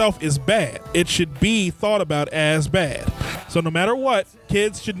itself is bad. It should be thought about as bad. So no matter what,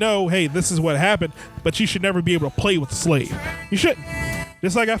 kids should know, hey, this is what happened, but you should never be able to play with a slave. You shouldn't.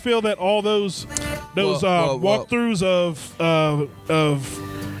 Just like I feel that all those walkthroughs of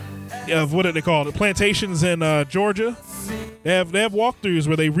what did they call it? Plantations in Georgia. They have walkthroughs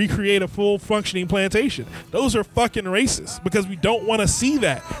where they recreate a full functioning plantation. Those are fucking racist because we don't want to see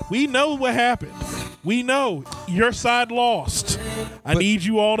that. We know what happened. We know your side lost. I need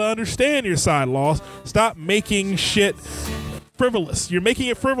you all to understand your side lost. Stop making shit frivolous. You're making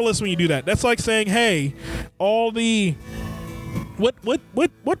it frivolous when you do that. That's like saying, hey, all the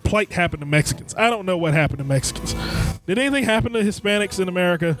what plight happened to Mexicans? I don't know what happened to Mexicans. Did anything happen to Hispanics in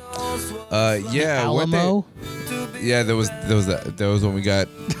America? Yeah. Alamo. Yeah, there was when we got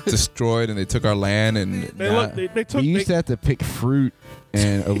destroyed and they took our land and They took. We used to have to pick fruit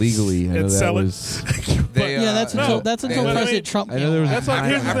and illegally. I know And that sell it. was. they, Yeah, that's no, until that's until they- President Trump. I know there was. That's like- a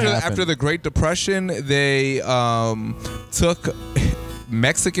here's time the that thing. happened. after the Great Depression, they took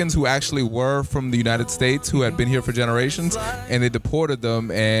Mexicans who actually were from the United States who had been here for generations, and they deported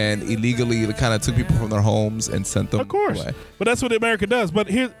them and illegally kind of took people from their homes and sent them Of course, away. but that's what America does. But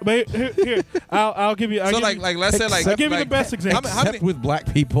here, I'll give you. I'll So give like you, let's say like I'll give you like, the best example. How many, Except with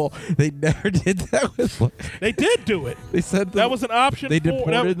black people, they never did that with. They did do it. They said That was an option. They for,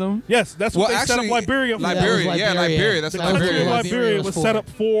 deported that, them? Yes, that's what Well, they set actually, up Liberia for. Liberia, yeah, Liberia. That's The what country Liberia of was. Liberia was set up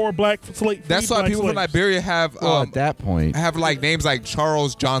for black slave. That's why people from Liberia have Well, at that point, have like names like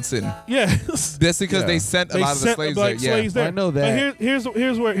Charles Johnson. Yes. That's because Yeah. they sent a They lot of the sent slaves black there. slaves there. I know But that. here's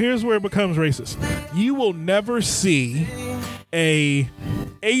where it becomes racist. You will never see a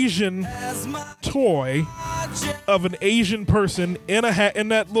Asian toy of an Asian person in a hat, in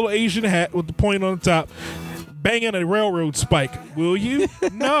that little Asian hat with the point on the top, banging a railroad spike. Will you?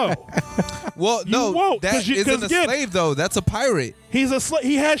 No. Well, You no, won't, that 'cause you- isn't 'cause a again- slave though. That's a pirate. He's a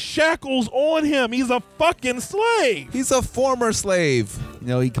he has shackles on him. He's a fucking slave. He's a former slave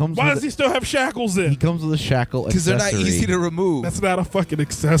he comes. Why with does he still have shackles in? He comes with a shackle because they're not accessory. easy to remove. That's not a fucking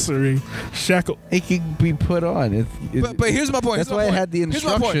accessory. Shackle. It can be put on. But here's my point. That's here's my why I point. had the Here's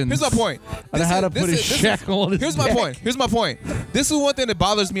my point. Here's my instructions point. on This how is- to this put his is- this is- shackle on his Here's my neck. point. Here's my point. This is one thing that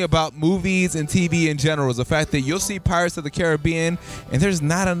bothers me about movies and TV in general is the fact that you'll see Pirates of the Caribbean and there's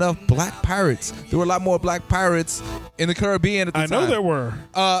not enough black pirates. There were a lot more black pirates in the Caribbean at the I time. know there were.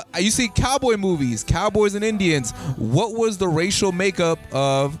 You see cowboy movies, cowboys and Indians. What was the racial makeup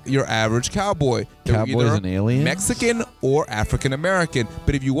of your average cowboy? They were Cowboys either and aliens? Mexican or African American.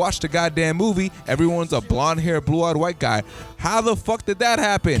 But if you watch the goddamn movie, everyone's a blonde-haired, blue-eyed white guy. How the fuck did that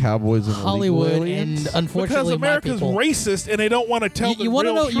happen? Cowboys and Hollywood, illegal and aliens? Because unfortunately, America's my people. racist and they don't want to tell the You want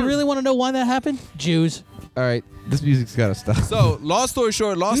to real know? You truth. really want to know why that happened? Jews. All right, this music's got to stop. So, long story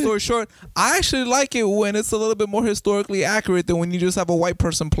short, I actually like it when it's a little bit more historically accurate than when you just have a white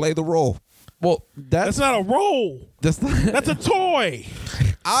person play the role. Well, That's not a role. that's not. That's a toy.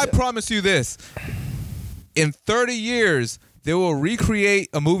 I promise you this. In 30 years, they will recreate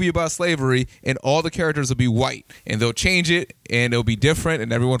a movie about slavery and all the characters will be white. And they'll change it and it'll be different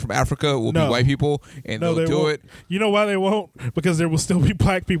and everyone from Africa will No. be white people and No, they'll they do won't. it. You know why they won't? Because there will still be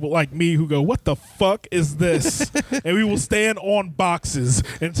black people like me who go, "What the fuck is this?" And we will stand on boxes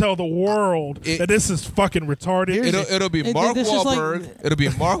and tell the world that this is fucking retarded. It'll be Mark This is like- Wahlberg. It'll be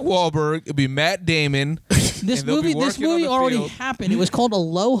Mark Wahlberg. It'll be Matt Damon. This And they'll be movie working on the already field. happened. It was called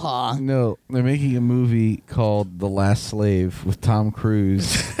Aloha. No, they're making a movie called The Last Slave with Tom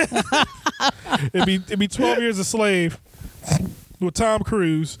Cruise. It'd be 12 Years a Slave with Tom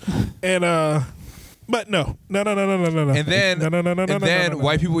Cruise, and but no. And then, no.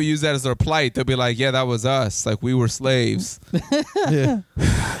 white people use that as their plight. They'll be like, "Yeah, that was us. Like we were slaves." Yeah.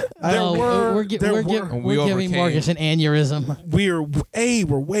 We're there And we giving overcame. Marcus an aneurysm. We're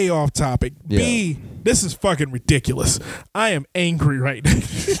way off topic. B, this is fucking ridiculous. I am angry right now.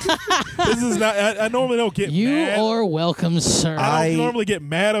 This is not. I normally don't get You mad. are welcome, sir. I don't normally get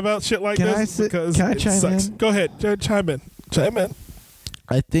mad about shit like Can this I say- because can I it chime sucks. in? Go ahead, chime in. Chime in.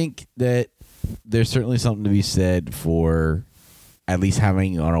 I think that there's certainly something to be said for at least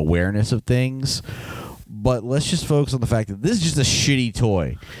having an awareness of things. But let's just focus on the fact that this is just a shitty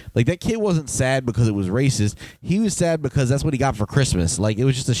toy. Like, that kid wasn't sad because it was racist. He was sad because that's what he got for Christmas. Like, it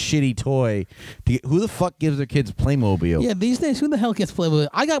was just a shitty toy. Who the fuck gives their kids Playmobil? Yeah, these days, who the hell gets Playmobil?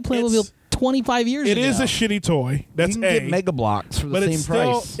 I got Playmobil 25 years It ago. is a shitty toy. That's you can A. get Mega Blocks for the but same it's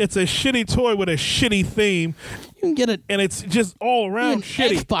still price. it's a shitty toy with a shitty theme, You can get a and it's just all around an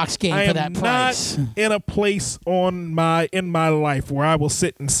shitty. Xbox game I for am that not price. in a place in my life where I will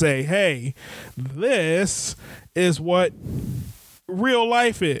sit and say, "Hey, this is what real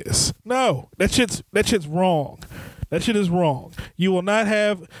life is." No, that shit's wrong. That shit is wrong. You will not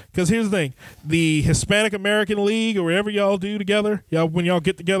have, because here's the thing: the Hispanic American League or whatever y'all do together, when y'all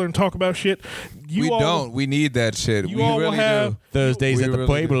get together and talk about shit, We don't. We need that shit. You We all will really have do. Thursdays We at the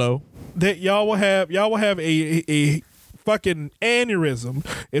really do. Pueblo. that y'all will have a fucking aneurysm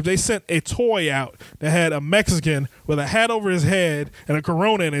if they sent a toy out that had a Mexican with a hat over his head and a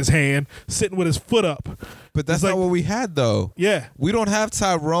Corona in his hand sitting with his foot up. But that's It's not like- what we had though. Yeah. We don't have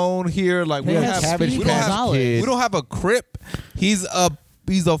Tyrone here. Like we They don't had have Cabbage Speedy we don't have Gonzalez. we don't have a Crip. He's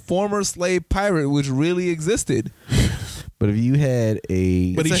a former slave pirate, which really existed. But if you had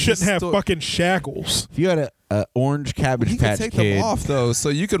a But he a shouldn't have histo- fucking shackles. if you had a orange Cabbage You can Patch take Kid, them off though, so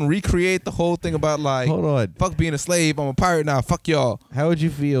you can recreate the whole thing about like, hold on, fuck being a slave. I'm a pirate now. Fuck y'all. how would you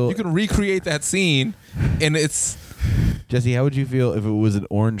feel, You can recreate that scene, and it's Jesse? How would you feel if it was an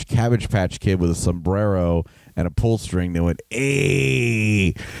orange Cabbage Patch Kid with a sombrero and a pull string that went,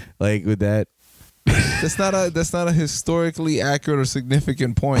 "Hey," like with that? that's not a historically accurate or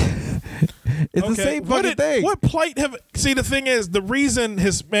significant point. It's the same fucking thing. What plight have? See, the thing is, the reason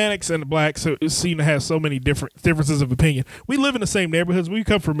Hispanics and blacks seem to have so many differences of opinion. We live in the same neighborhoods. We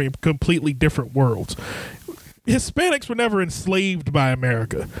come from completely different worlds. Hispanics were never enslaved by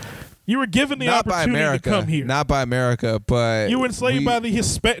America. You were given the Not by opportunity America. to come here. Not by America, but You were enslaved by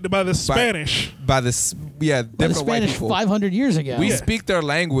the Spanish. by this By the different white Spanish people. 500 years ago. We speak their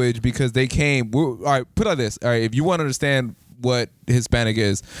language because they came. All right, put it like this. All right, if you want to understand what Hispanic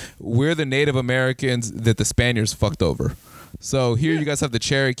is, we're the Native Americans that the Spaniards fucked over. So here you guys have the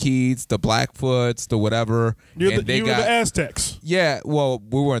Cherokees, the Blackfoots, the whatever. You and they were got the Aztecs. yeah. Well,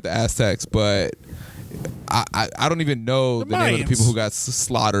 we weren't the Aztecs, but. I don't even know the name of the Mayans. people who got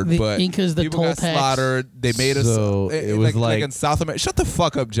slaughtered, The but Incas, the people got Toltecs. slaughtered. They made us. So it was like- in South America. Shut the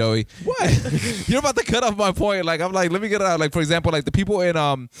fuck up, Joey. What? You're about to cut off my point. Like I'm like, let me get it out. Like for example, like the people in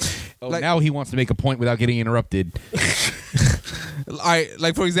like, now he wants to make a point without getting interrupted.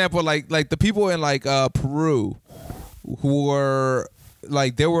 like for example, like the people in like Peru who were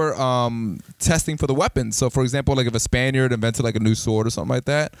like they were testing for the weapons. So for example, like if a Spaniard invented like a new sword or something like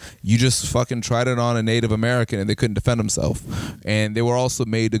that, you just fucking tried it on a Native American and they couldn't defend themselves. And they were also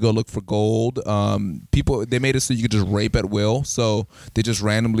made to go look for gold. People they made it so you could just rape at will. So they just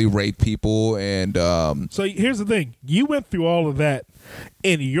randomly rape people and So here's the thing: you went through all of that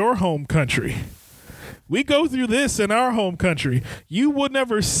in your home country. We go through this in our home country. You would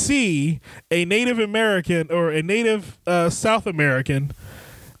never see a Native American or a Native South American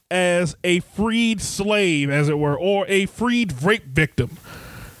as a freed slave, as it were, or a freed rape victim,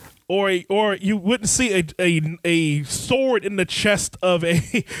 or you wouldn't see a sword in the chest of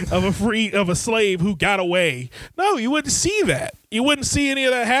a slave who got away. No, you wouldn't see that. You wouldn't see any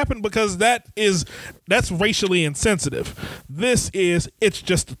of that happen because that's racially insensitive. It's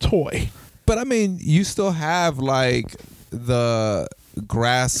just a toy. But I mean, you still have like the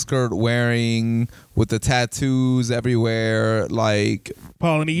grass skirt wearing with the tattoos everywhere, like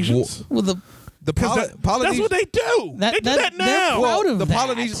Polynesians. Well, the That's what they do. They do that they're now. proud of the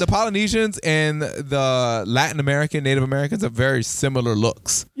that. the Polynesians and the Latin American Native Americans have very similar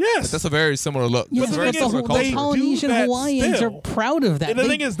looks. Yes. That's a very similar look. Yeah, It's a the very thing is, similar they the culture. Polynesian do that Hawaiians still. are proud of that. And the They-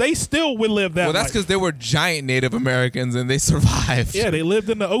 thing is, they still would live that Well, that's life. because they were giant Native Americans and they survived. Yeah, they lived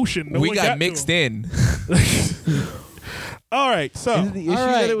in the ocean. No we one got to mixed them. in. All right, so Isn't the issue all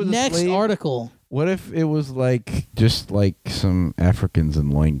that right, it was a next slave? article. What if it was like just like some Africans in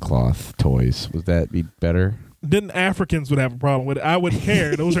loincloth toys? Would that be better? Then Africans would have a problem with it. I wouldn't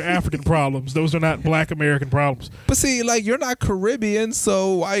care. Those are African problems. Those are not Black American problems. But see, like, you're not Caribbean,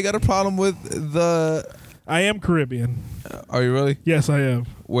 so why you got a problem with the... I am Caribbean. Are you really? Yes, I am.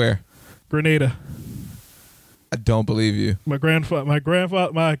 Where? Grenada. I don't believe you. My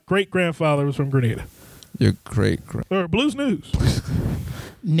great grandfather was from Grenada. Your great... Or Blues News.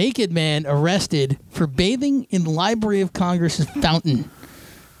 Naked man arrested for bathing in Library of Congress's fountain.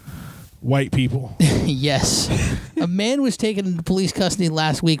 White people. Yes. A man was taken into police custody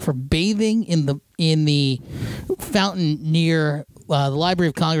last week for bathing in the fountain near the Library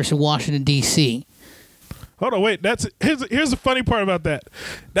of Congress in Washington, D.C. Hold on, wait. Here's the funny part about that.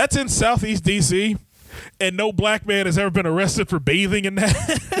 That's in Southeast D.C., and no black man has ever been arrested for bathing in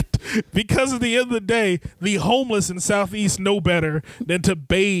that. Because at the end of the day, the homeless in Southeast know better than to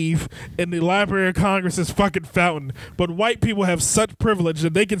bathe in the Library of Congress's fucking fountain. But white people have such privilege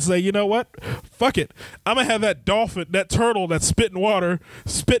that they can say, you know what? Fuck it. I'm going to have that dolphin, that turtle that's spitting water,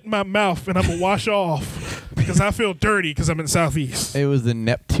 spit in my mouth, and I'm going to wash off because I feel dirty because I'm in Southeast. It was the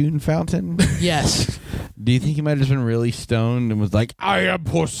Neptune fountain? Yes. Do you think he might have just been really stoned and was like, I am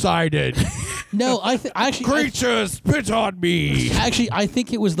Poseidon? No, creatures spit on me. Actually, I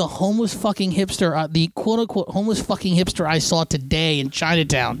think it was the homeless fucking hipster, the quote-unquote homeless fucking hipster I saw today in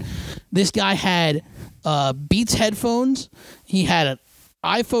Chinatown. This guy had Beats headphones. He had an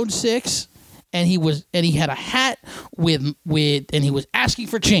iPhone 6, and he had a hat and he was asking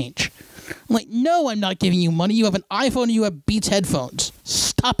for change. I'm like, no, I'm not giving you money. You have an iPhone and you have Beats headphones.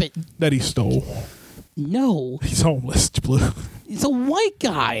 Stop it. That he stole. No. He's homeless, Blue. He's a white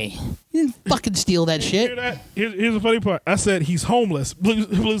guy. He didn't fucking steal that shit. Hear that? Here's the funny part. I said he's homeless.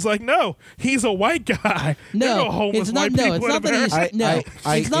 Blue's like, no, he's a white guy. There are no homeless it's not. white No, people it's in not that America.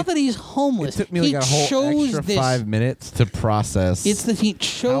 he's. It's not that he's homeless. It took me like a whole extra 5 minutes to process. It's that he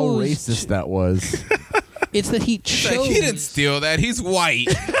chose. How racist that was. It's that he chose. Like, he didn't steal that. He's white.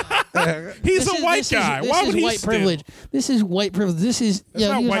 He's a white guy. Why would he white steal? privilege. This is white privilege. This is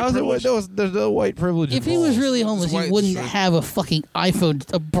not white privilege. There's no white privilege. If he was really homeless, he white wouldn't shirt. have a fucking iPhone,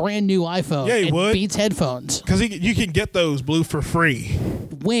 a brand new iPhone. Yeah, he and would. Beats headphones. Because you can get those, Blue, for free.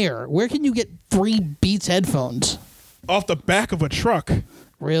 Where? Where can you get 3 Beats headphones? Off the back of a truck.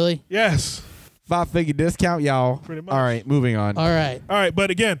 Really? Yes. 5-figure discount, y'all. Pretty much. All right, moving on. All right. All right, but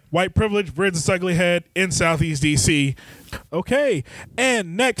again, white privilege, rears its ugly head in Southeast D.C. Okay,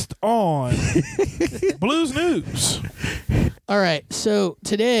 and next on Blues News. All right. So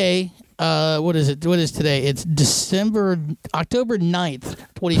today, what is it? What is today? It's October 9th,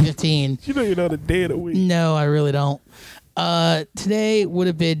 2015. You know the day of the week. No, I really don't. Today would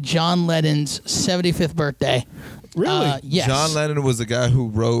have been John Lennon's 75th birthday. Really? Yes. John Lennon was the guy who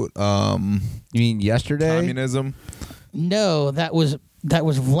wrote You mean yesterday? Communism. No, that was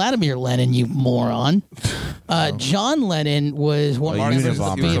Vladimir Lenin, you moron. John Lennon was one of the members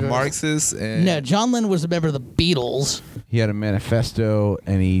of the He was a Beatles. Marxist. And No, John Lennon was a member of the Beatles. He had a manifesto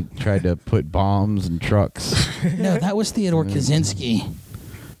and he tried to put bombs in trucks. No, that was Theodore Kaczynski.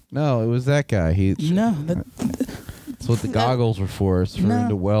 No, it was that guy. No, That's what the goggles were for. It's for No. him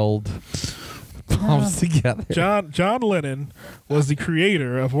to weld bombs together. John Lennon was the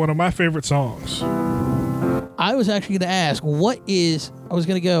creator of one of my favorite songs. I was actually going to ask, what's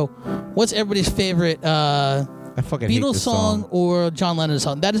everybody's favorite I fucking hate Beatles this song or John Lennon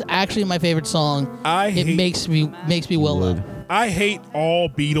song? That is actually my favorite song. It makes me well up. I hate all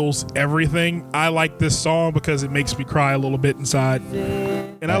Beatles everything. I like this song because it makes me cry a little bit inside.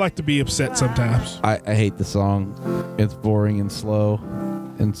 And I like to be upset sometimes. I hate the song. It's boring and slow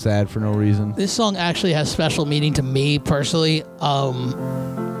and sad for no reason. This song actually has special meaning to me personally.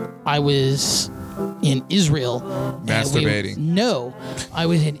 I was in Israel. Masturbating. I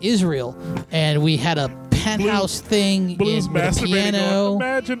was in Israel, and we had a penthouse thing Blues with a masturbating piano. on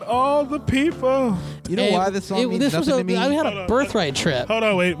Imagine all the people. You know why this song means nothing to me? I had a birthright trip. Hold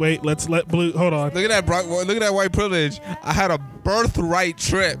on, wait. Let's let Blue. Hold on. Look at that white privilege. I had a birthright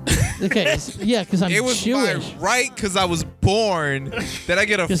trip. Okay, yeah, because I'm It was Jewish. my right because I was born that I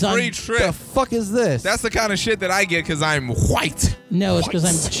get a 'Cause free I'm- trip. The fuck is this? That's the kind of shit that I get because I'm white. No, it's because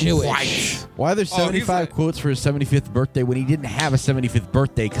I'm Jewish. White. Why are there 75 quotes for his 75th birthday when he didn't have a 75th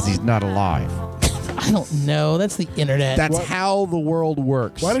birthday because he's not alive? I don't know. That's the internet. That's how the world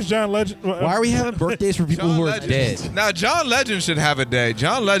works. Why does John Legend? Why are we having birthdays for people who are dead? Now, John Legend should have a day.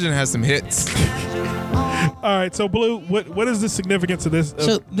 John Legend has some hits. All right, so Blue, what is the significance of this?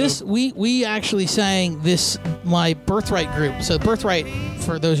 So we actually sang this, my birthright group. So birthright,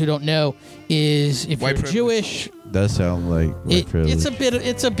 for those who don't know, is if White you're privilege. Jewish, Does sound like privilege.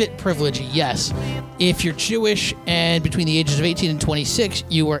 It's a bit privilegey, yes. If you're Jewish and between the ages of 18 and 26,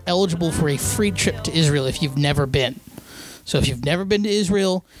 you are eligible for a free trip to Israel if you've never been. So if you've never been to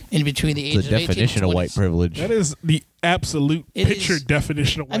Israel and between the ages the of 18 and 26, definition of white privilege. That is the absolute picture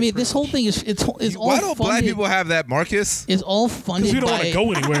definition of white privilege. this whole thing is it's all Why don't black funded- people have that, Marcus? It's all funded Because we don't want to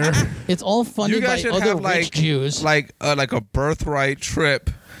go anywhere. It's all You funded by guys should other have rich Jews. like a birthright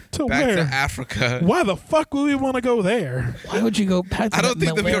trip To back where? to Africa. Why the fuck would we want to go there? Why would you go back to I that don't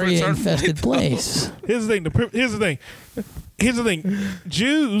think they'll be able to return malaria-infested flight, though. place? Here's the thing.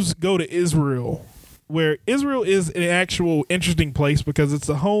 Jews go to Israel, where Israel is an actual interesting place because it's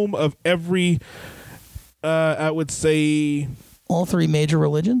the home of every, I would say, All three major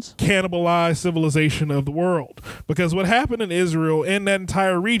religions? cannibalized civilization of the world. Because what happened in Israel and that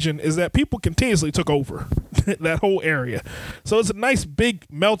entire region is that people continuously took over that whole area. So it's a nice big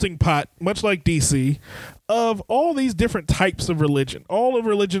melting pot, much like DC, of all these different types of religion. All of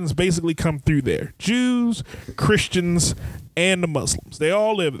religions basically come through there. Jews, Christians, and the Muslims. They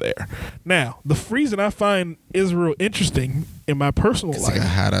all live there. Now, the reason I find Israel interesting in my personal It's like a life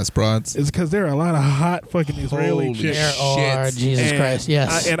hot ass broads. is because there are a lot of hot fucking Israeli Holy chicks. There are, shit. Jesus And Christ,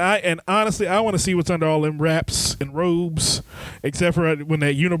 yes. and honestly, I want to see what's under all them wraps and robes, except for when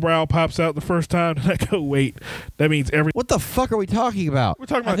that unibrow pops out the first time. And I go, wait, that means every. What the fuck are we talking about? We're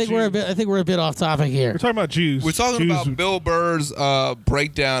talking I about. think Jews. we're a bit off topic here. We're talking about Jews. We're talking Jews. about Bill Burr's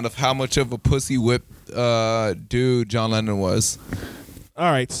breakdown of how much of a pussy whip dude John Lennon was. All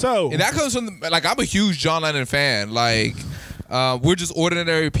right, so And that comes from, like, I'm a huge John Lennon fan. Like, we're just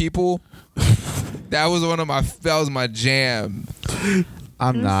ordinary people. That was my jam.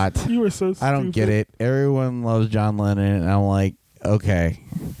 I'm not. you were so stupid. I don't get it. Everyone loves John Lennon, and I'm like, okay.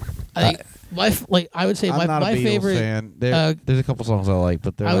 I think I would say I'm not my a Beatles favorite fan. There's a couple songs I like,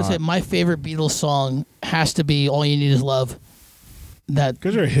 but I would say my favorite Beatles song has to be "All You Need Is Love." That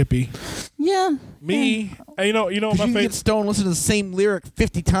because you're a hippie. yeah, Me, you know, my you can get favorite. stoned, listen to the same lyric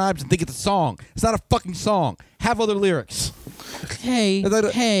 50 times, and think it's a song. It's not a fucking song. Have other lyrics. Hey, Is that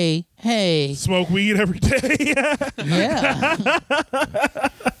a- hey, Smoke weed every day. yeah.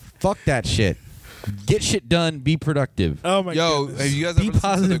 Fuck that shit. Get shit done. Be productive. Oh my Yo, goodness. have you guys Be ever listened to the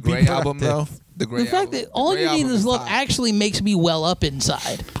positive, be Grey album, though? productive. The Grey The fact album. that all Grey you need album is love fire. actually makes me well up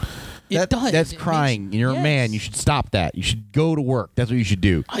inside. It does. That's It crying. makes- You're a man. yes. You should stop that. You should go to work. That's what you should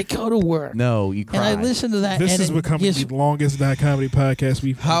do. I go to work. No, you cry. And I listen to that. This and is it becoming gives- the longest comedy podcast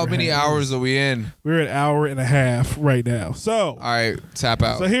we've. How ever many had. hours are we in? We're at an hour and a half right now. So, All right, tap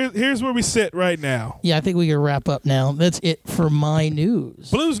out. so here's where we sit right now. Yeah, I think we can wrap up now. That's it for my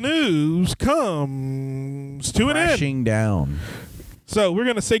news. Blues News comes to an end. Crashing down. So we're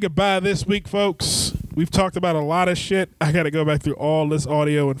gonna say goodbye this week, folks. We've talked about a lot of shit. I gotta go back through all this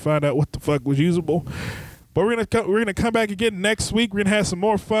audio and find out what the fuck was usable. But we're gonna come back again next week. We're gonna have some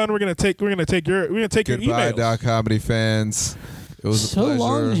more fun. We're gonna take your Goodbye, emails. Comedy fans. It was a So pleasure.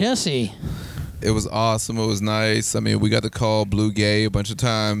 long, Jesse. It was awesome. It was nice. I mean, we got to call Blue gay a bunch of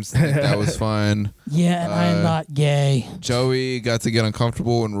times. That was fun. Yeah, and I'm not gay. Joey got to get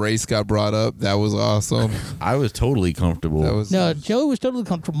uncomfortable when race got brought up. That was awesome. I was totally comfortable. That was No, Joey was totally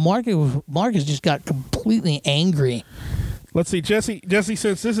comfortable. Marcus just got completely angry. Let's see, Jesse.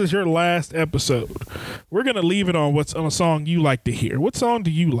 Since this is your last episode, we're gonna leave it on what's on a song you like to hear. What song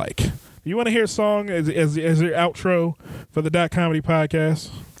do you like? You want to hear a song as your outro for the Comedy podcast?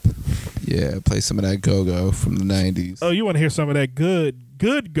 yeah. Play some of that go-go from the 90s. Oh, you want to hear some of that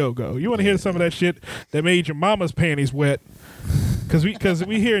good go-go. You want to hear some of that shit that made your mama's panties wet. Because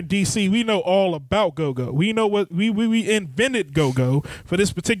we here in DC, we know all about go-go. We know what we invented go-go for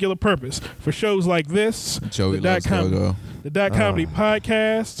this particular purpose. For shows like this, Joey the loves go-go. The Comedy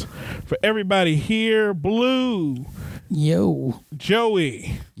Podcast. For everybody here, Blue, Yo.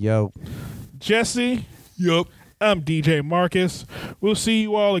 Joey, Yo. Jesse. Yup. I'm DJ Marcus. We'll see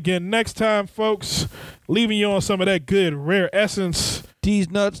you all again next time, folks. Leaving you on some of that good, rare essence.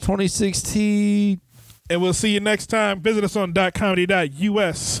 D's Nuts 2016. And we'll see you next time. Visit us on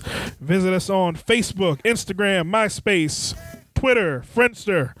 .comedy.us. Visit us on Facebook, Instagram, MySpace, Twitter,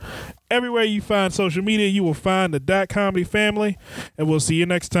 Friendster. Everywhere you find social media, you will find the Comedy family. And we'll see you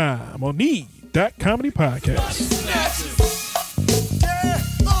next time on the Comedy Podcast.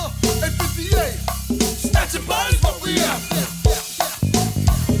 Snatching bodies, what we after?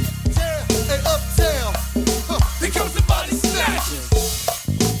 Yeah, hey, uptown. Here comes the body snatchers.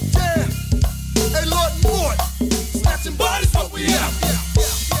 Yeah, hey, Lord and Mort. Snatching bodies, what we after?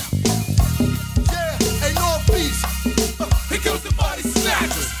 Yeah, hey, Northeast. Here comes the body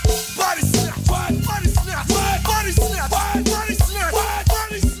snatchers. Body snatch. What? Body snatch. What? Body snatch. What? Body snatch. What?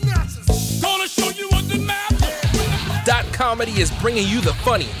 Body snatchers. Gonna show you on the map. Yeah. Comedy is bringing you the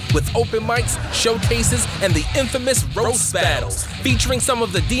funny with open mics, showcases, and the infamous roast battles, featuring some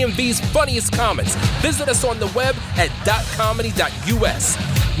of the DMV's funniest comics. Visit us on the web at .comedy.us.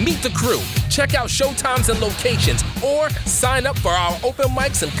 Meet the crew, check out showtimes and locations, or sign up for our open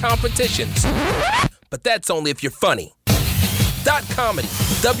mics and competitions. But that's only if you're funny. .comedy,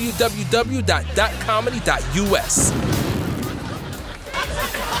 www.comedy.us.